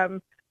 like,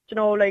 you you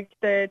know, like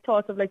the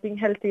thoughts of like being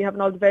healthy,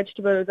 having all the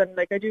vegetables, and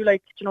like I do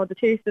like, you know, the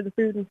taste of the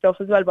food and stuff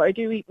as well. But I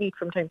do eat meat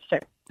from time to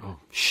time. Oh,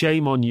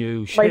 shame on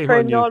you! My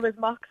friend always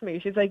mocks me.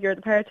 She's like, "You're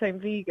the part-time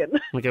vegan."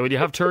 Okay, well, you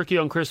have turkey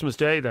on Christmas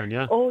Day then,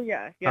 yeah? Oh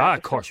yeah.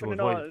 Of course you would.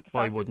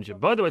 Why wouldn't you?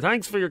 By the way,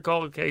 thanks for your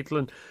call,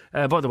 Caitlin.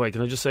 By the way,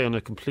 can I just say on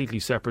a completely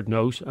separate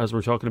note, as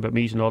we're talking about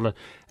meat and all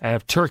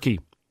that, turkey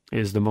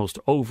is the most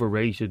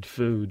overrated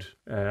food,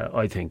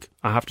 I think.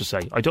 I have to say.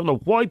 I don't know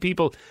why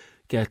people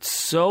get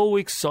so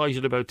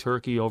excited about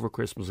turkey over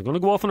Christmas. I'm going to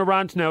go off on a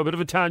rant now, a bit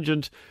of a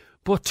tangent,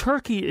 but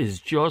turkey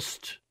is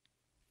just...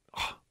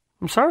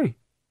 I'm sorry.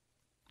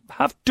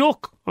 Have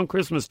duck on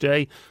Christmas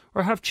Day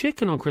or have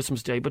chicken on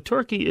Christmas Day, but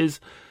turkey is...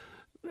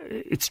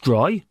 It's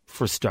dry,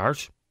 for a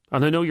start.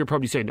 And I know you're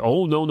probably saying,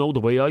 oh, no,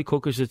 the way I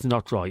cook it, it's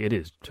not dry. It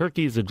is.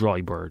 Turkey is a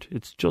dry bird.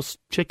 It's just...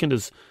 Chicken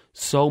is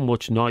so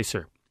much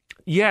nicer.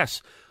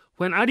 Yes,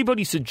 when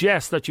anybody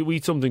suggests that you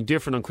eat something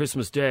different on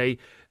Christmas Day,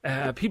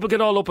 people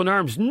get all up in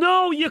arms.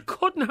 No, you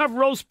couldn't have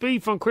roast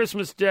beef on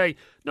Christmas Day.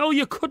 No,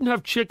 you couldn't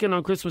have chicken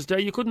on Christmas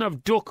Day. You couldn't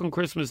have duck on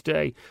Christmas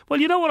Day.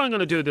 Well, you know what I'm going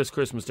to do this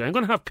Christmas Day? I'm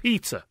going to have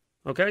pizza.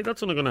 Okay,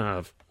 that's what I'm going to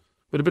have.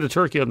 With a bit of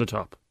turkey on the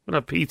top. I'm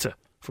going to have pizza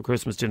for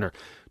Christmas dinner.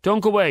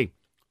 Don't go away.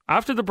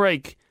 After the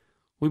break,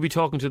 we'll be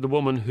talking to the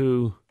woman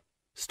who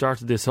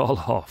started this all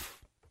off.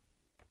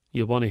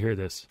 You'll want to hear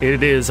this.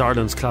 It is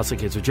Ireland's Classic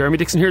Hits with Jeremy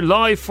Dixon here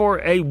live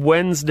for a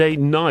Wednesday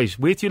night.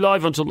 With you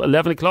live until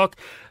 11 o'clock.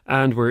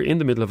 And we're in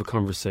the middle of a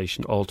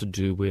conversation all to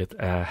do with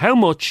how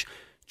much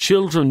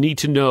children need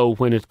to know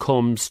when it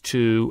comes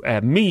to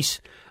meat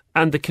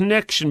and the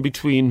connection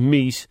between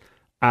meat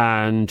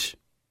and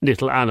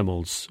little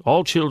animals.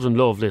 All children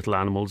love little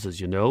animals,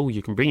 as you know.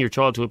 You can bring your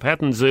child to a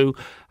petting zoo,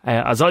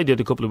 as I did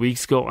a couple of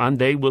weeks ago, and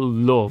they will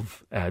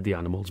love the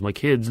animals. My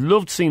kids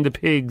loved seeing the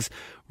pigs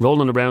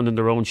rolling around in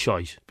their own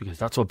shite, because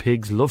that's what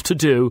pigs love to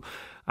do.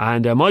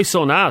 And my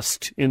son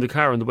asked in the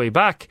car on the way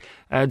back,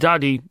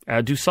 Daddy,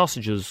 do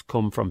sausages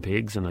come from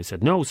pigs? And I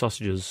said, no,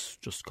 sausages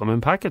just come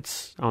in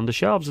packets on the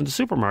shelves in the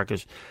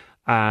supermarket.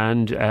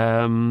 And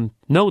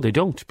no, they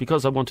don't,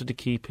 because I wanted to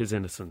keep his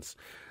innocence.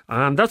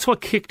 And that's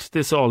what kicked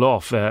this all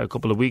off a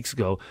couple of weeks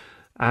ago.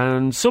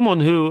 And someone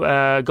who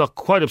got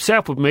quite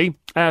upset with me,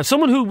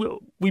 someone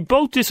who we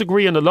both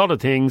disagree on a lot of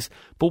things,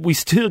 but we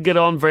still get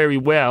on very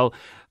well.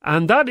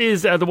 And that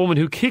is the woman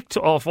who kicked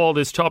off all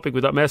this topic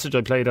with that message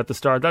I played at the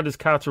start. That is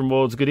Catherine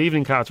Woods. Good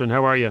evening, Catherine.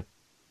 How are you?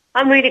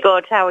 I'm really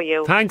good. How are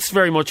you? Thanks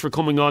very much for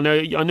coming on. Now,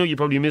 I know you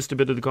probably missed a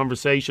bit of the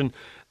conversation.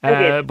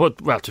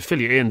 But, well, to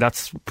fill you in,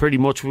 that's pretty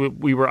much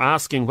we were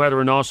asking whether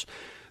or not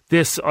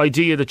this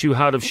idea that you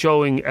had of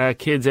showing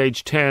kids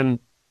aged 10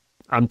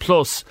 and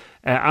plus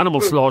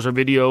animal slaughter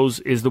videos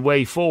is the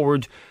way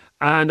forward.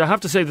 And I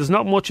have to say, there's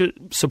not much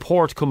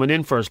support coming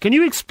in for it. Can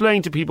you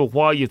explain to people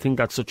why you think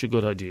that's such a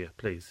good idea,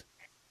 please?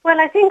 Well,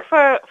 I think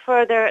for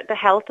the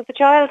health of the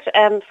child,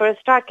 for a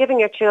start, giving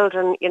your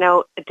children,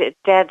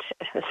 dead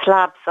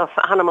slabs of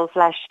animal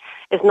flesh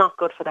is not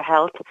good for their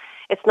health.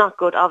 It's not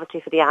good,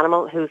 obviously, for the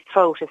animal whose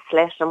throat is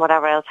slit and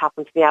whatever else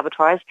happens in the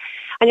abattoirs.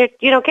 And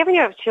giving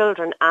your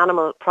children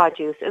animal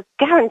produce is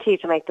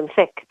guaranteed to make them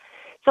sick.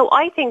 So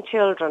I think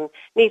children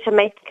need to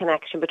make the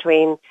connection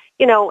between,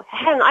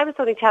 hen. I was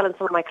only telling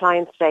some of my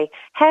clients today,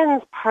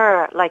 hens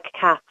purr like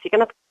cats. You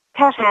can have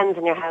pet hens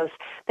in your house.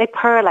 They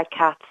purr like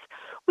cats.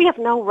 We have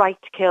no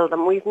right to kill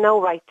them. We have no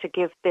right to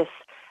give this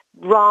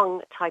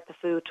wrong type of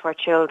food to our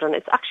children.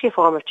 It's actually a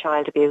form of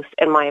child abuse,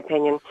 in my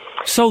opinion.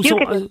 So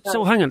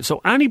hang on. So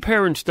any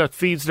parent that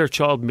feeds their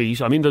child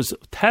meat, I mean, there's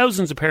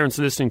thousands of parents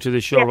listening to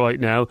this show right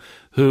now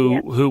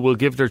who will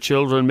give their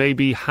children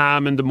maybe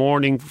ham in the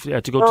morning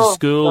to go to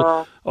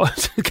school.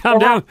 Calm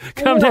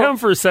down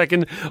for a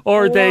second.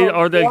 Or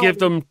they give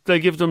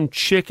them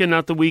chicken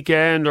at the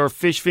weekend or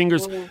fish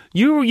fingers.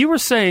 You were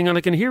saying, and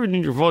I can hear it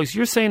in your voice,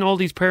 you're saying all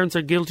these parents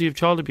are guilty of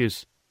child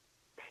abuse.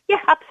 Yeah,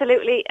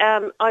 absolutely.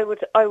 I would.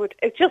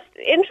 It's just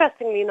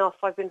interestingly enough,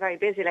 I've been very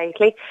busy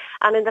lately,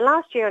 and in the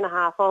last year and a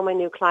half, all my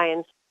new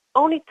clients,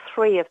 only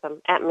 3 of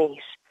them ate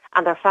meat,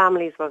 and their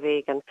families were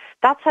vegan.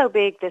 That's how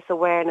big this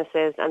awareness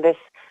is, and this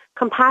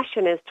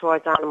compassion is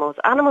towards animals.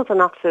 Animals are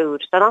not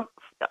food. They're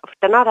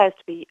not ours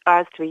to be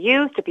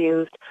used,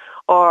 abused,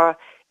 or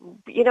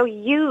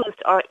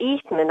used or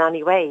eaten in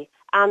any way.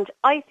 And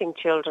I think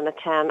children at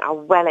 10 are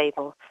well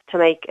able to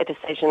make a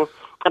decision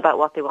about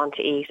what they want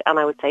to eat. And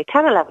I would say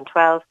 10, 11,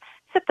 12,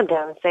 sit them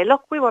down and say,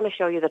 look, we want to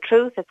show you the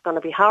truth. It's going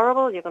to be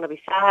horrible. You're going to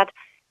be sad.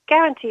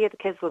 Guarantee you the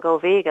kids will go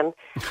vegan.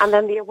 And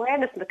then the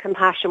awareness and the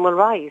compassion will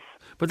rise.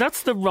 But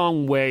that's the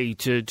wrong way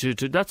to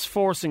that's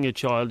forcing a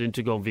child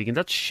into going vegan.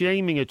 That's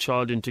shaming a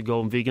child into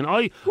going vegan.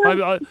 It's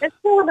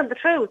showing them the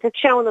truth. It's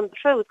showing them the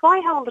truth.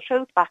 Why hold the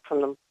truth back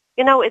from them?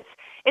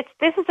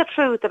 This is the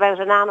truth about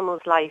an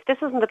animal's life. This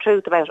isn't the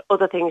truth about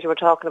other things you were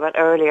talking about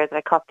earlier that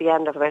I caught the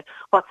end of about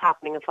what's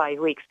happening in 5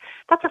 weeks.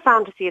 That's a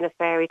fantasy and a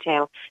fairy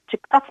tale.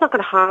 That's not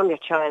going to harm your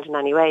child in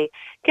any way.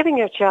 Giving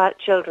your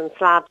children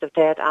slabs of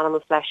dead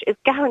animal flesh is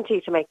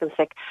guaranteed to make them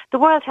sick. The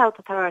World Health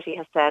Authority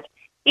has said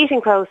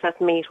eating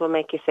processed meat will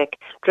make you sick.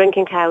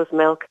 Drinking cow's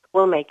milk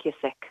will make you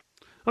sick.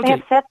 Okay. They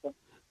have said this.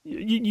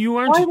 You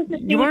Why aren't would you do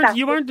that you to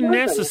aren't children?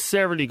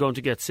 necessarily going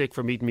to get sick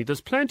from eating meat.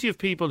 There's plenty of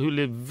people who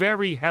live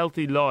very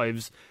healthy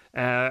lives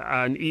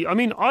and eat. I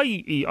mean,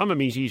 I'm a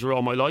meat eater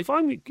all my life.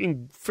 I'm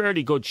in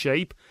fairly good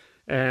shape.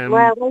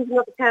 Well, wait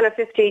another 10 or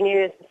 15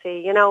 years and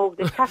see. You know,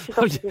 it catches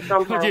up with you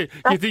somehow.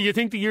 You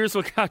think the years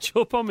will catch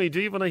up on me,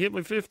 do you, when I hit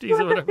my 50s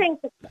or whatever?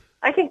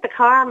 I think the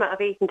karma of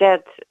eating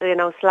dead,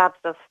 slab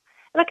stuff,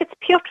 like it's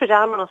putrid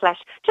animal flesh.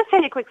 Just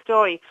tell you a quick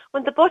story.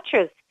 When the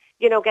butchers,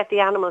 get the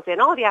animals in,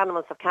 all the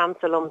animals have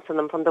cancer lumps in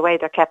them from the way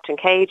they're kept in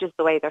cages,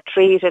 the way they're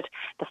treated,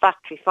 the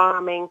factory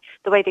farming,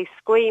 the way they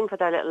scream for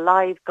their little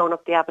lives going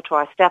up the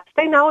abattoir steps.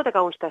 They know they're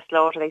going to their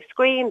slaughter. They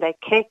scream, they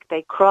kick,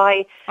 they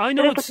cry. I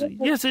know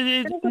yes, it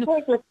is.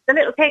 The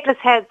little pigless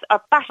heads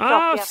are bashed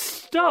off.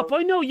 Stop.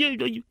 I know.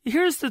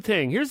 Here's the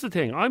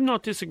thing. I'm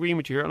not disagreeing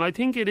with you here, and I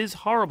think it is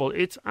horrible.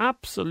 It's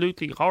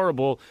absolutely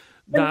horrible.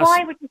 Then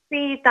why would you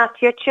feed that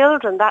to your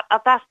children? That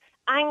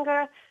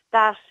anger,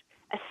 that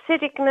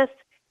acidicness,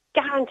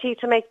 guaranteed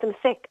to make them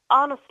sick.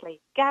 Honestly,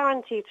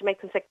 guaranteed to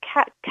make them sick.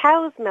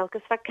 Cow's milk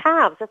is for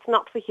calves. It's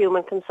not for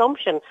human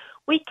consumption.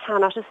 We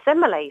cannot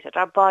assimilate it.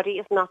 Our body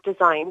is not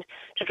designed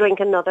to drink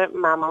another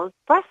mammal's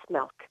breast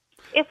milk.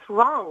 It's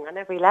wrong on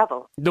every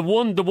level. The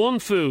one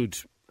food,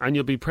 and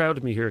you'll be proud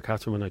of me here,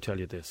 Catherine, when I tell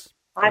you this.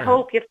 I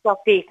hope you've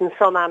stopped eating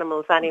some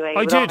animals anyway.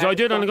 I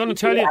did, and I'm going to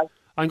tell you.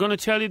 I'm going to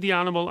tell you the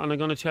animal, and I'm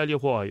going to tell you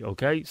why.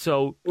 Okay,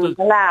 so the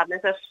lamb,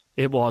 is it?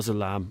 It was a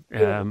lamb.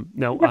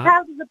 No,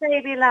 how does a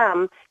baby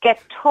lamb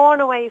get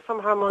torn away from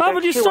her mother?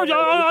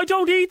 I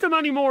don't eat them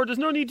anymore. There's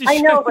no need to. I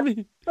know,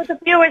 but the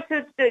viewers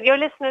your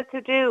listeners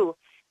who do,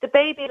 the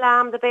baby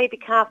lamb, the baby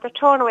calf, they're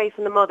torn away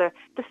from the mother.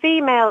 The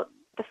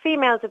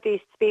females of these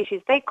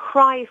species, they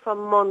cry for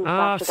months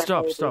after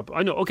their baby. Stop.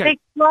 I know, okay.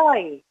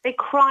 They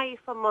cry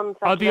for months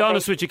after I'll be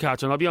honest with you,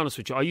 Catherine.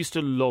 I used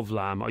to love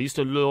lamb. I used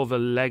to love a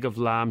leg of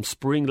lamb,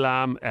 spring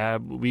lamb.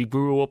 We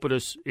grew up with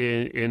it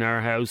in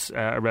our house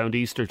around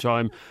Easter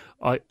time.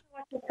 What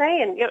you're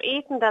saying, you're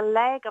eating the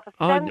leg of a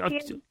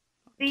sentient,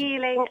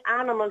 feeling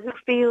animal who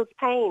feels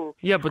pain.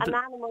 Yeah, but an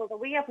animal that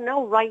we have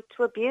no right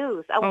to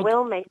abuse and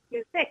will make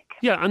you sick.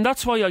 Yeah, and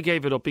that's why I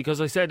gave it up, because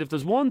I said if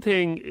there's one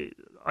thing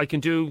I can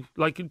do,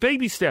 like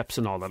baby steps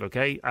and all that,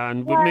 okay?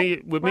 And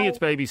with me it's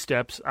baby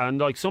steps, and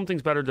like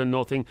something's better than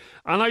nothing.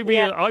 And I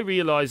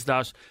realised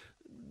that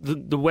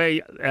the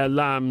way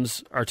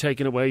lambs are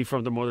taken away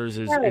from the mothers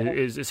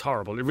is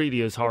horrible. It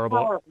really is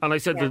horrible. And I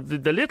said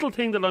the little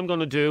thing that I'm going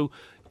to do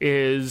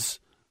is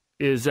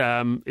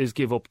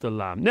give up the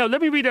lamb. Now,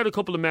 let me read out a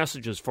couple of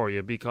messages for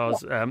you,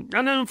 because, and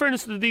in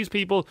fairness to these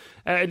people,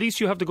 at least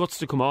you have the guts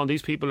to come on.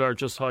 These people are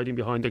just hiding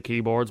behind their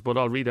keyboards, but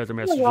I'll read out the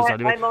messages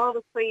anyway. I'm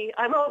always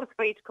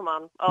free to come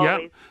on,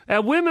 always. Yeah.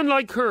 Women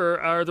like her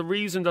are the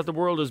reason that the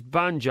world is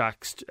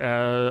banjaxed.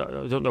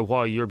 I don't know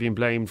why you're being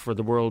blamed for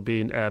the world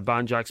being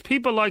banjaxed.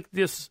 People like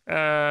this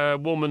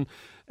woman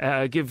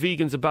give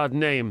vegans a bad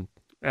name.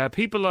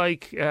 People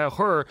like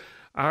her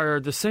are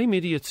the same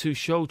idiots who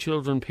show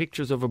children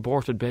pictures of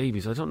aborted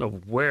babies. I don't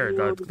know where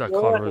that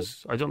colour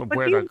is. I don't know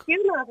where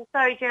that...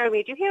 Sorry,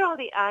 Jeremy, do you hear all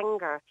the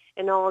anger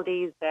in all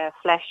these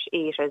flesh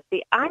eaters?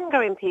 The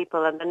anger in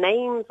people and the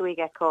names we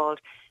get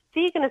called.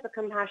 Vegan is a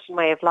compassionate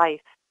way of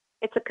life.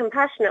 It's a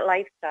compassionate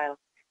lifestyle.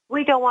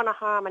 We don't want to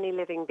harm any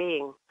living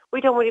being.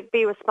 We don't want to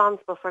be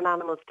responsible for an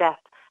animal's death.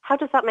 How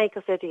does that make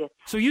us idiots?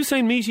 So you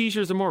saying meat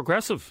eaters are more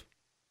aggressive?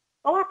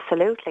 Oh,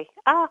 absolutely.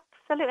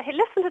 Hey,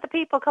 listen to the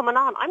people coming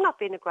on. I'm not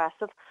being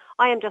aggressive.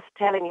 I am just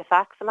telling you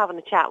facts. I'm having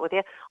a chat with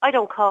you. I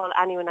don't call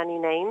anyone any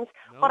names.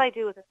 No. What I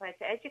do is I try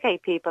to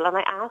educate people, and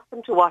I ask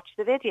them to watch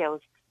the videos,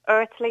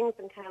 Earthlings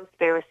and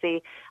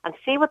Cowspiracy, and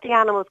see what the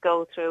animals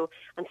go through,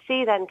 and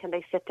see then can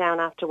they sit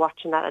down after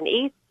watching that and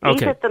eat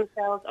it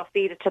themselves or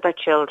feed it to their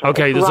children.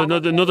 Okay, there's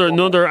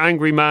another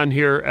angry man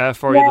here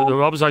for you. The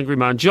Rob's angry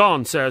man.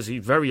 John says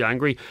he's very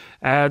angry.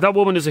 That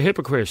woman is a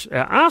hypocrite.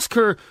 Ask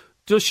her,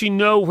 does she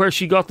know where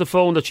she got the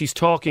phone that she's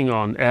talking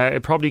on?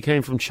 It probably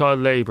came from child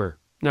labour.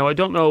 Now, I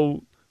don't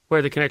know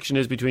where the connection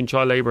is between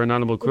child labour and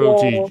animal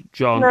cruelty,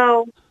 John.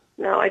 No,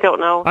 I don't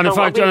know. And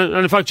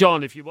in fact,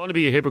 John, if you want to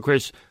be a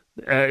hypocrite,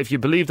 if you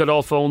believe that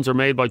all phones are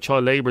made by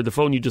child labour, the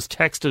phone you just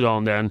texted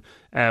on then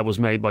was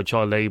made by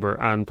child labour,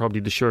 and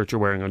probably the shirt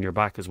you're wearing on your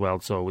back as well.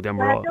 So then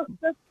we're all...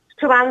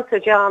 To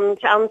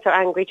answer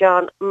Angry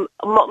John,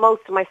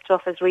 most of my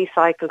stuff is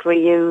recycled,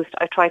 reused.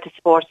 I try to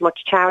support as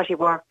much charity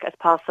work as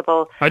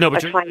possible. I know,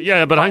 but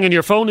but hang on,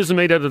 your phone isn't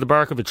made out of the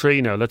bark of a tree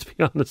now, let's be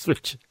honest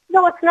with you.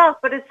 No, it's not,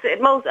 but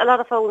a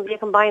lot of phones you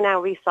can buy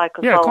now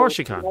recycled phones. Of course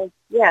you can.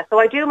 Yeah, so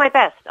I do my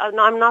best.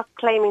 I'm not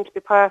claiming to be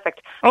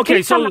perfect.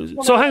 Okay, so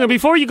hang on,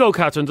 before you go,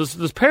 Catherine,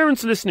 there's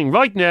parents listening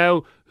right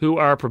now who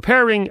are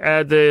preparing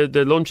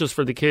the lunches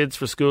for the kids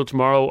for school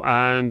tomorrow,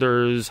 and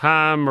there's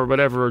ham or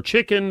whatever, or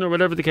chicken or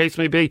whatever the case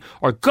may be,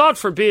 or God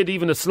forbid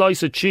even a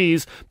slice of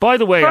cheese. By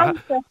the way...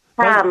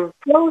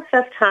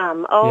 Processed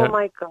ham. Oh,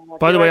 my God.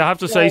 By the way, I have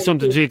to say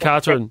something to you,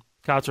 Catherine.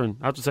 Catherine,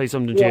 I have to say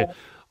something to you.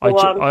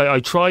 I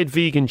tried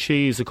vegan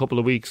cheese a couple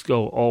of weeks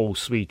ago. Oh,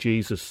 sweet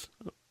Jesus.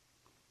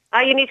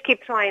 You need to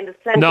keep trying. There's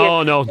plenty.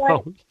 No.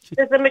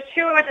 There's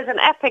an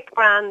Epic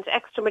brand,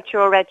 extra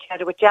mature red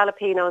cheddar with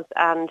jalapenos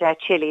and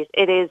chilies.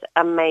 It is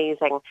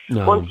amazing.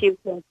 No. Once you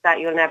taste that,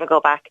 you'll never go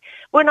back.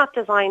 We're not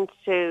designed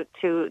to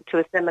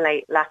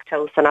assimilate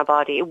lactose in our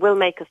body. It will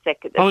make us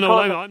sick. I'm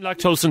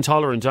lactose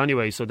intolerant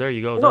anyway, so there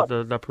you go.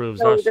 That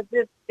proves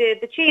that.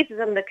 The cheeses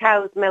and the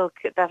cow's milk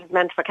that is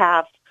meant for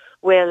calves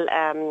will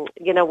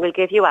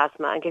give you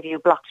asthma and give you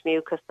blocked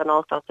mucus and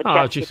all sorts of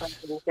things,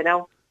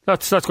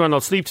 That's grand.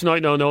 I'll sleep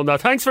tonight now knowing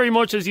that. Thanks very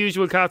much as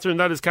usual, Catherine.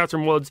 That is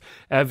Catherine Woods,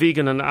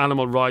 vegan and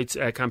animal rights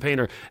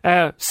campaigner.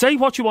 Say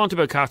what you want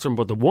about Catherine,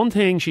 but the one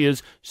thing she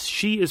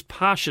is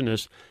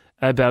passionate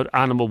about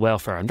animal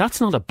welfare. And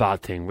that's not a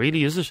bad thing,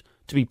 really, is it?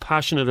 To be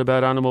passionate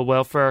about animal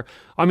welfare.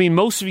 I mean,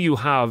 most of you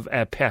have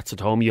pets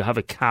at home. You have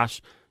a cat,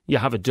 you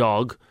have a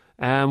dog.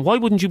 Why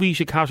wouldn't you eat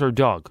a cat or a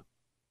dog?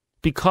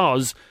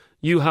 Because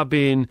you have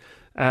been,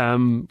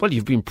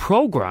 you've been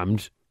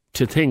programmed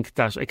to think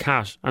that a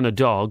cat and a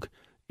dog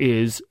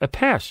is a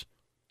pet.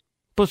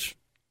 But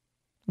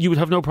you would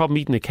have no problem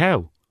eating a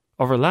cow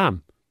or a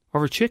lamb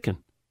or a chicken.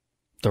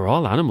 They're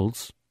all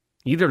animals.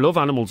 You either love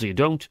animals or you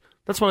don't.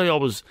 That's what I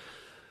always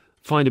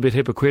find a bit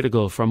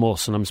hypocritical from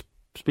us, and I'm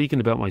speaking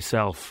about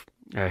myself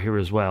here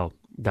as well,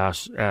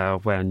 that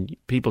when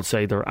people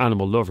say they're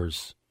animal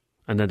lovers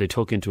and then they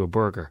tuck into a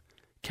burger,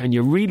 can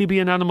you really be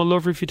an animal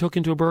lover if you tuck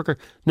into a burger?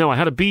 No, I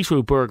had a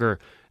beetroot burger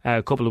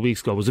a couple of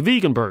weeks ago. It was a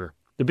vegan burger.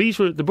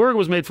 The burger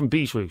was made from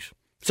beetroot.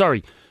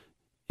 Sorry,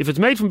 if it's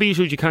made from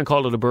beetroot, you can't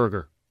call it a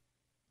burger.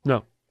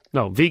 No,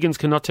 vegans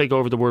cannot take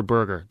over the word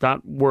burger.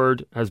 That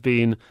word has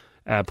been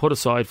put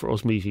aside for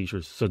us meat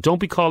eaters. So don't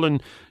be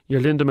calling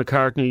your Linda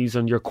McCartneys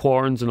and your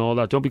Quarns and all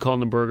that. Don't be calling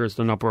them burgers.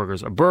 They're not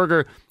burgers. A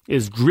burger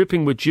is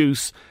dripping with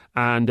juice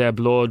and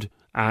blood,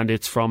 and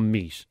it's from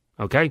meat.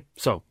 Okay?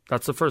 So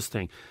that's the first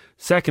thing.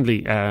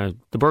 Secondly,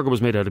 the burger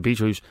was made out of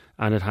beetroot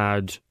and it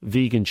had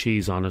vegan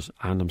cheese on it,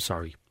 and I'm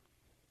sorry,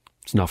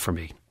 it's not for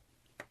me.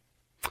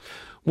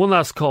 One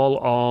last call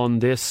on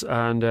this,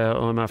 and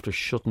I'm after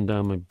shutting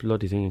down my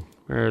bloody thing.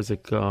 Where's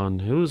it gone?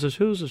 Who's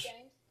it?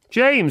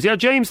 James. Yeah,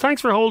 James,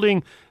 thanks for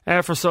holding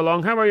for so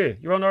long. How are you?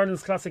 You're on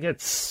Ireland's Classic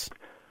Hits.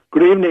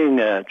 Good evening,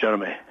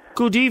 Jeremy.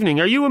 Good evening.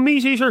 Are you a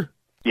meat eater?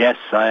 Yes,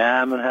 I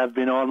am and have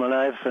been all my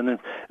life. And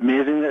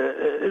amazing,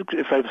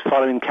 if I was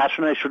following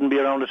Catherine, I shouldn't be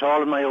around at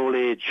all in my old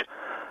age.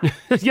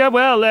 Yeah,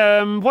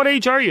 well, what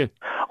age are you?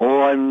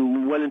 Oh,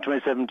 I'm well into my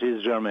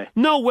 70s, Jeremy.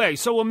 No way.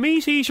 So a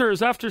meat eater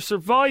is after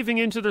surviving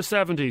into their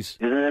 70s.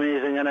 Isn't it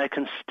amazing? And I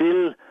can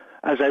still,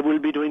 as I will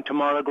be doing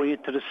tomorrow, go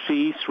into the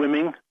sea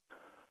swimming.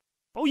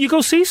 Oh, you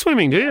go sea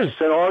swimming, do you? Yes,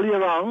 all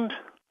year round.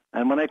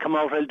 And when I come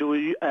out, I'll do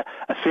a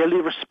fairly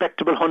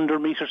respectable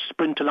 100-metre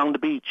sprint along the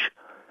beach.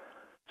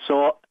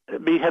 So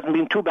it hasn't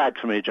been too bad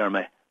for me,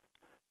 Jeremy.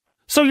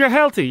 So you're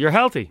healthy?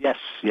 Yes.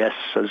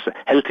 As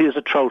healthy as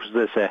a trout, as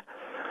they say.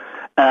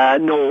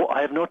 No,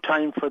 I have no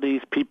time for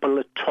these people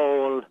at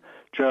all,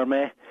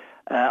 Jeremy.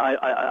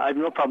 I have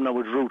no problem now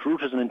with Ruth.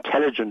 Ruth is an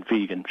intelligent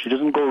vegan. She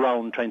doesn't go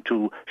around trying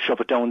to shove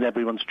it down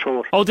everyone's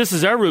throat. Oh, this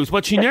is our Ruth,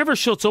 but she never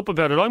shuts up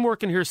about it. I'm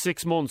working here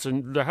 6 months,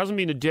 and there hasn't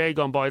been a day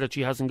gone by that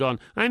she hasn't gone,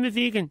 I'm a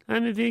vegan.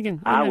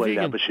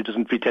 Yeah, but she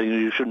doesn't be telling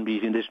you shouldn't be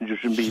eating this and you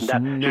shouldn't be eating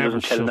that. She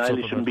doesn't tell Niall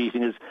he shouldn't be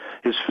eating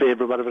his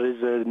favourite, whatever it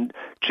is,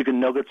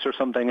 chicken nuggets or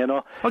something, you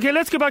know. Okay,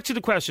 let's go back to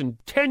the question.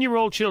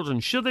 10-year-old children,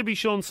 should they be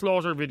shown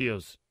slaughter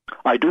videos?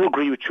 I do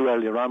agree with you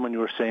earlier on when you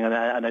were saying,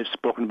 and I've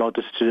spoken about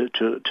this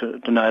to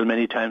Niall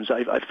many times,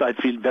 I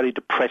feel very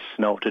depressed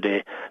now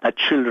today that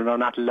children are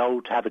not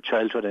allowed to have a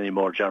childhood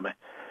anymore, Jeremy.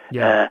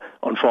 Yeah.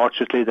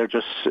 Unfortunately, that's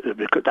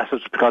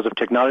because of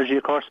technology,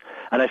 of course.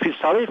 And I feel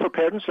sorry for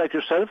parents like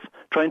yourself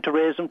trying to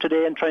raise them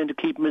today and trying to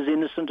keep them as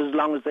innocent as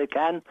long as they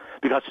can,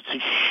 because it's a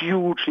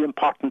hugely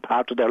important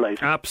part of their life.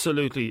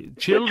 Absolutely.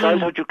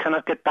 Childhood you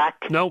cannot get back.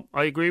 No,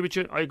 I agree with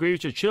you.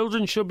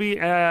 Children should be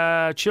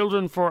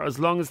children for as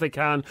long as they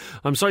can.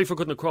 I'm sorry for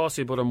cutting across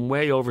you, but I'm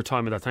way over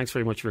time with that. Thanks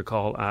very much for your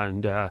call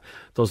and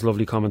those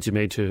lovely comments you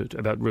made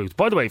about Ruth.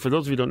 By the way, for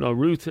those of you who don't know,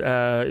 Ruth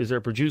is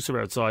our producer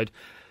outside.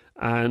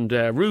 And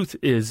Ruth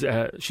is,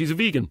 she's a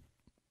vegan.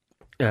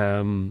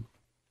 But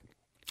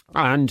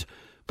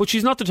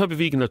she's not the type of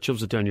vegan that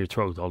shoves it down your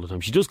throat all the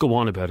time. She does go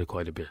on about it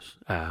quite a bit.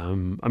 I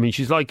mean,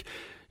 it's like,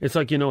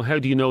 how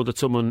do you know that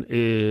someone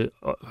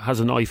has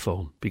an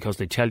iPhone? Because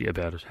they tell you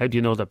about it. How do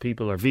you know that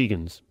people are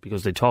vegans?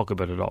 Because they talk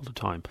about it all the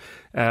time.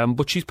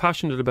 But she's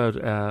passionate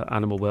about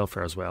animal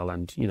welfare as well.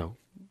 And,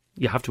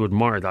 you have to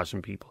admire that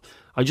in people.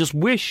 I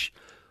wish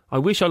I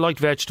liked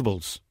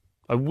vegetables.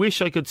 I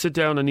wish I could sit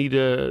down and eat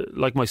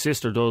like my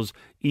sister does,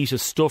 eat a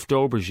stuffed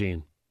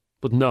aubergine.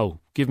 But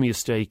no, give me a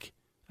steak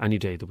any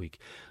day of the week.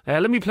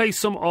 Let me play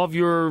some of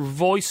your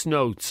voice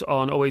notes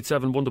on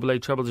 087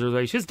 188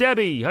 0008. Here's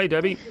Debbie. Hi,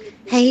 Debbie.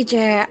 Hey,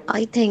 Ger.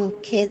 I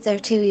think kids are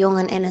too young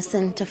and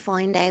innocent to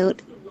find out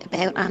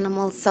about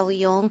animals so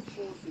young.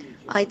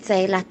 I'd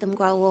say let them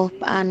grow up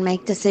and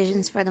make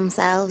decisions for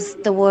themselves.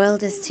 The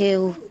world is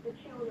too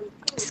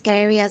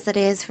scary as it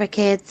is for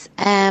kids.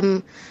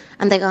 And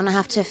and they're going to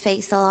have to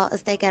face a lot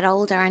as they get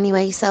older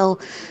anyway. So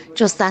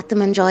just let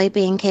them enjoy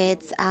being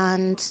kids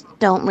and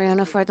don't ruin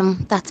it for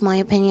them. That's my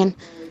opinion.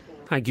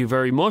 Thank you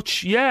very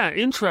much. Yeah,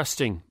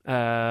 interesting.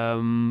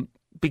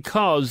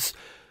 Because,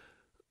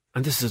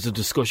 and this is a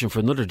discussion for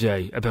another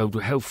day, about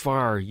how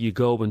far you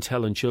go when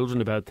telling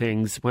children about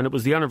things. When it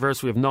was the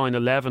anniversary of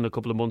 9/11 a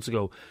couple of months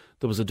ago,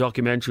 there was a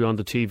documentary on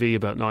the TV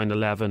about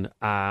 9/11,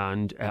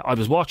 and I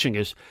was watching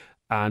it,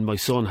 and my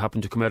son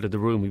happened to come out of the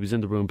room. He was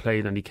in the room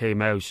playing, and he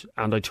came out,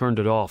 and I turned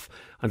it off.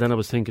 And then I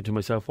was thinking to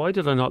myself, why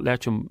did I not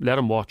let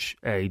him watch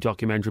a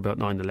documentary about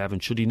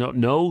 9/11? Should he not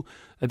know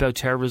about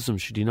terrorism?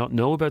 Should he not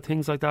know about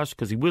things like that?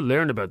 Because he will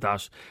learn about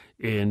that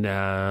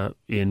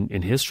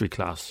in history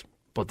class.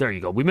 But there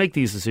you go. We make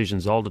these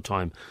decisions all the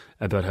time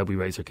about how we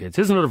raise our kids.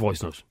 Here's another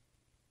voice note.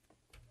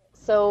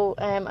 So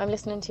I'm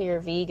listening to your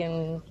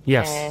vegan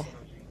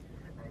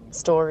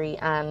story,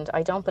 and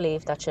I don't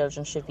believe that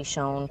children should be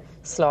shown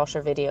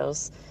slaughter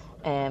videos.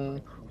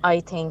 I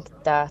think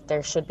that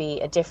there should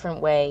be a different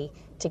way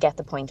to get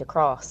the point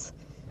across.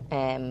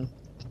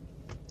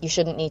 You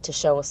shouldn't need to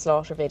show a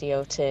slaughter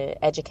video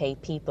to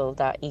educate people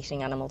that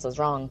eating animals is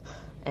wrong.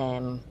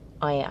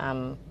 I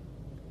am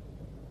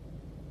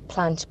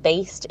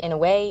plant-based in a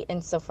way,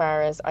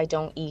 insofar as I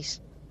don't eat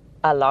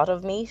a lot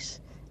of meat,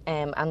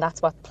 and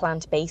that's what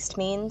plant-based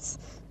means.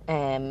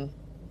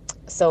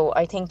 So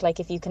I think, like,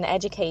 if you can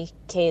educate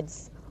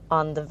kids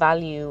on the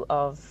value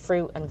of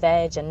fruit and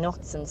veg and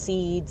nuts and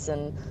seeds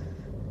and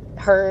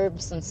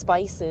herbs and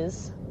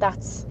spices,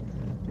 that's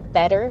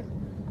better,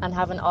 and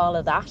having all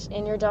of that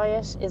in your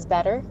diet is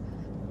better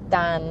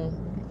than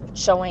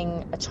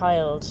showing a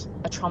child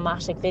a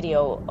traumatic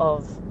video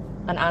of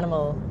an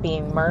animal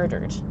being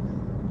murdered.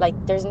 Like,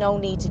 there's no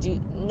need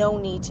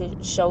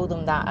to show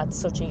them that at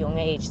such a young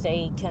age.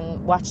 They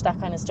can watch that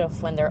kind of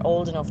stuff when they're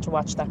old enough to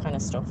watch that kind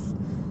of stuff.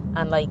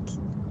 And, like,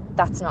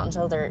 that's not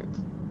until they're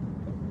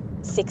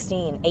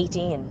 16,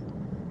 18.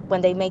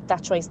 When they make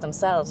that choice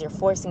themselves, you're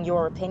forcing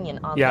your opinion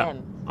on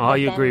them. I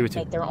agree with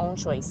you. Make their own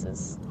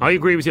choices. I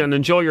agree with you, and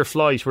enjoy your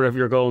flight wherever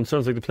you're going.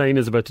 Sounds like the plane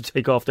is about to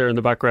take off there in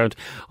the background.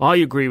 I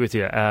agree with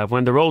you.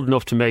 When they're old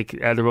enough to make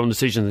their own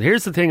decisions. And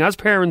here's the thing, as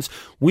parents,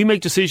 we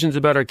make decisions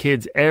about our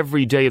kids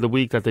every day of the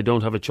week that they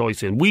don't have a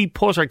choice in. We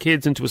put our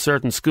kids into a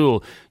certain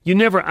school. You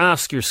never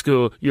ask your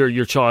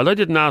child. I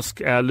didn't ask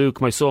Luke,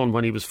 my son,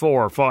 when he was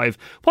 4 or 5,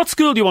 what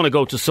school do you want to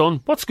go to,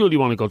 son? What school do you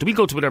want to go to? We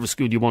go to whatever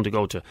school you want to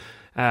go to.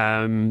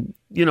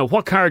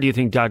 What car do you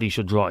think Daddy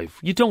should drive?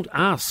 You don't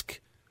ask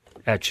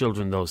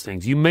children those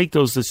things. You make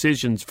those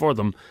decisions for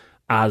them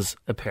as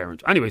a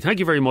parent. Anyway, thank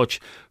you very much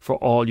for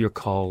all your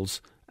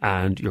calls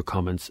and your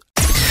comments.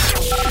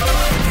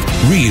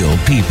 Real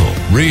people,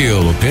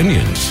 real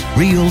opinions,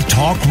 real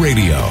talk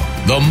radio.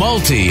 The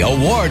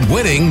multi-award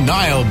winning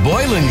Niall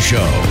Boylan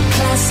Show.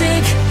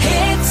 Classic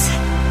hits.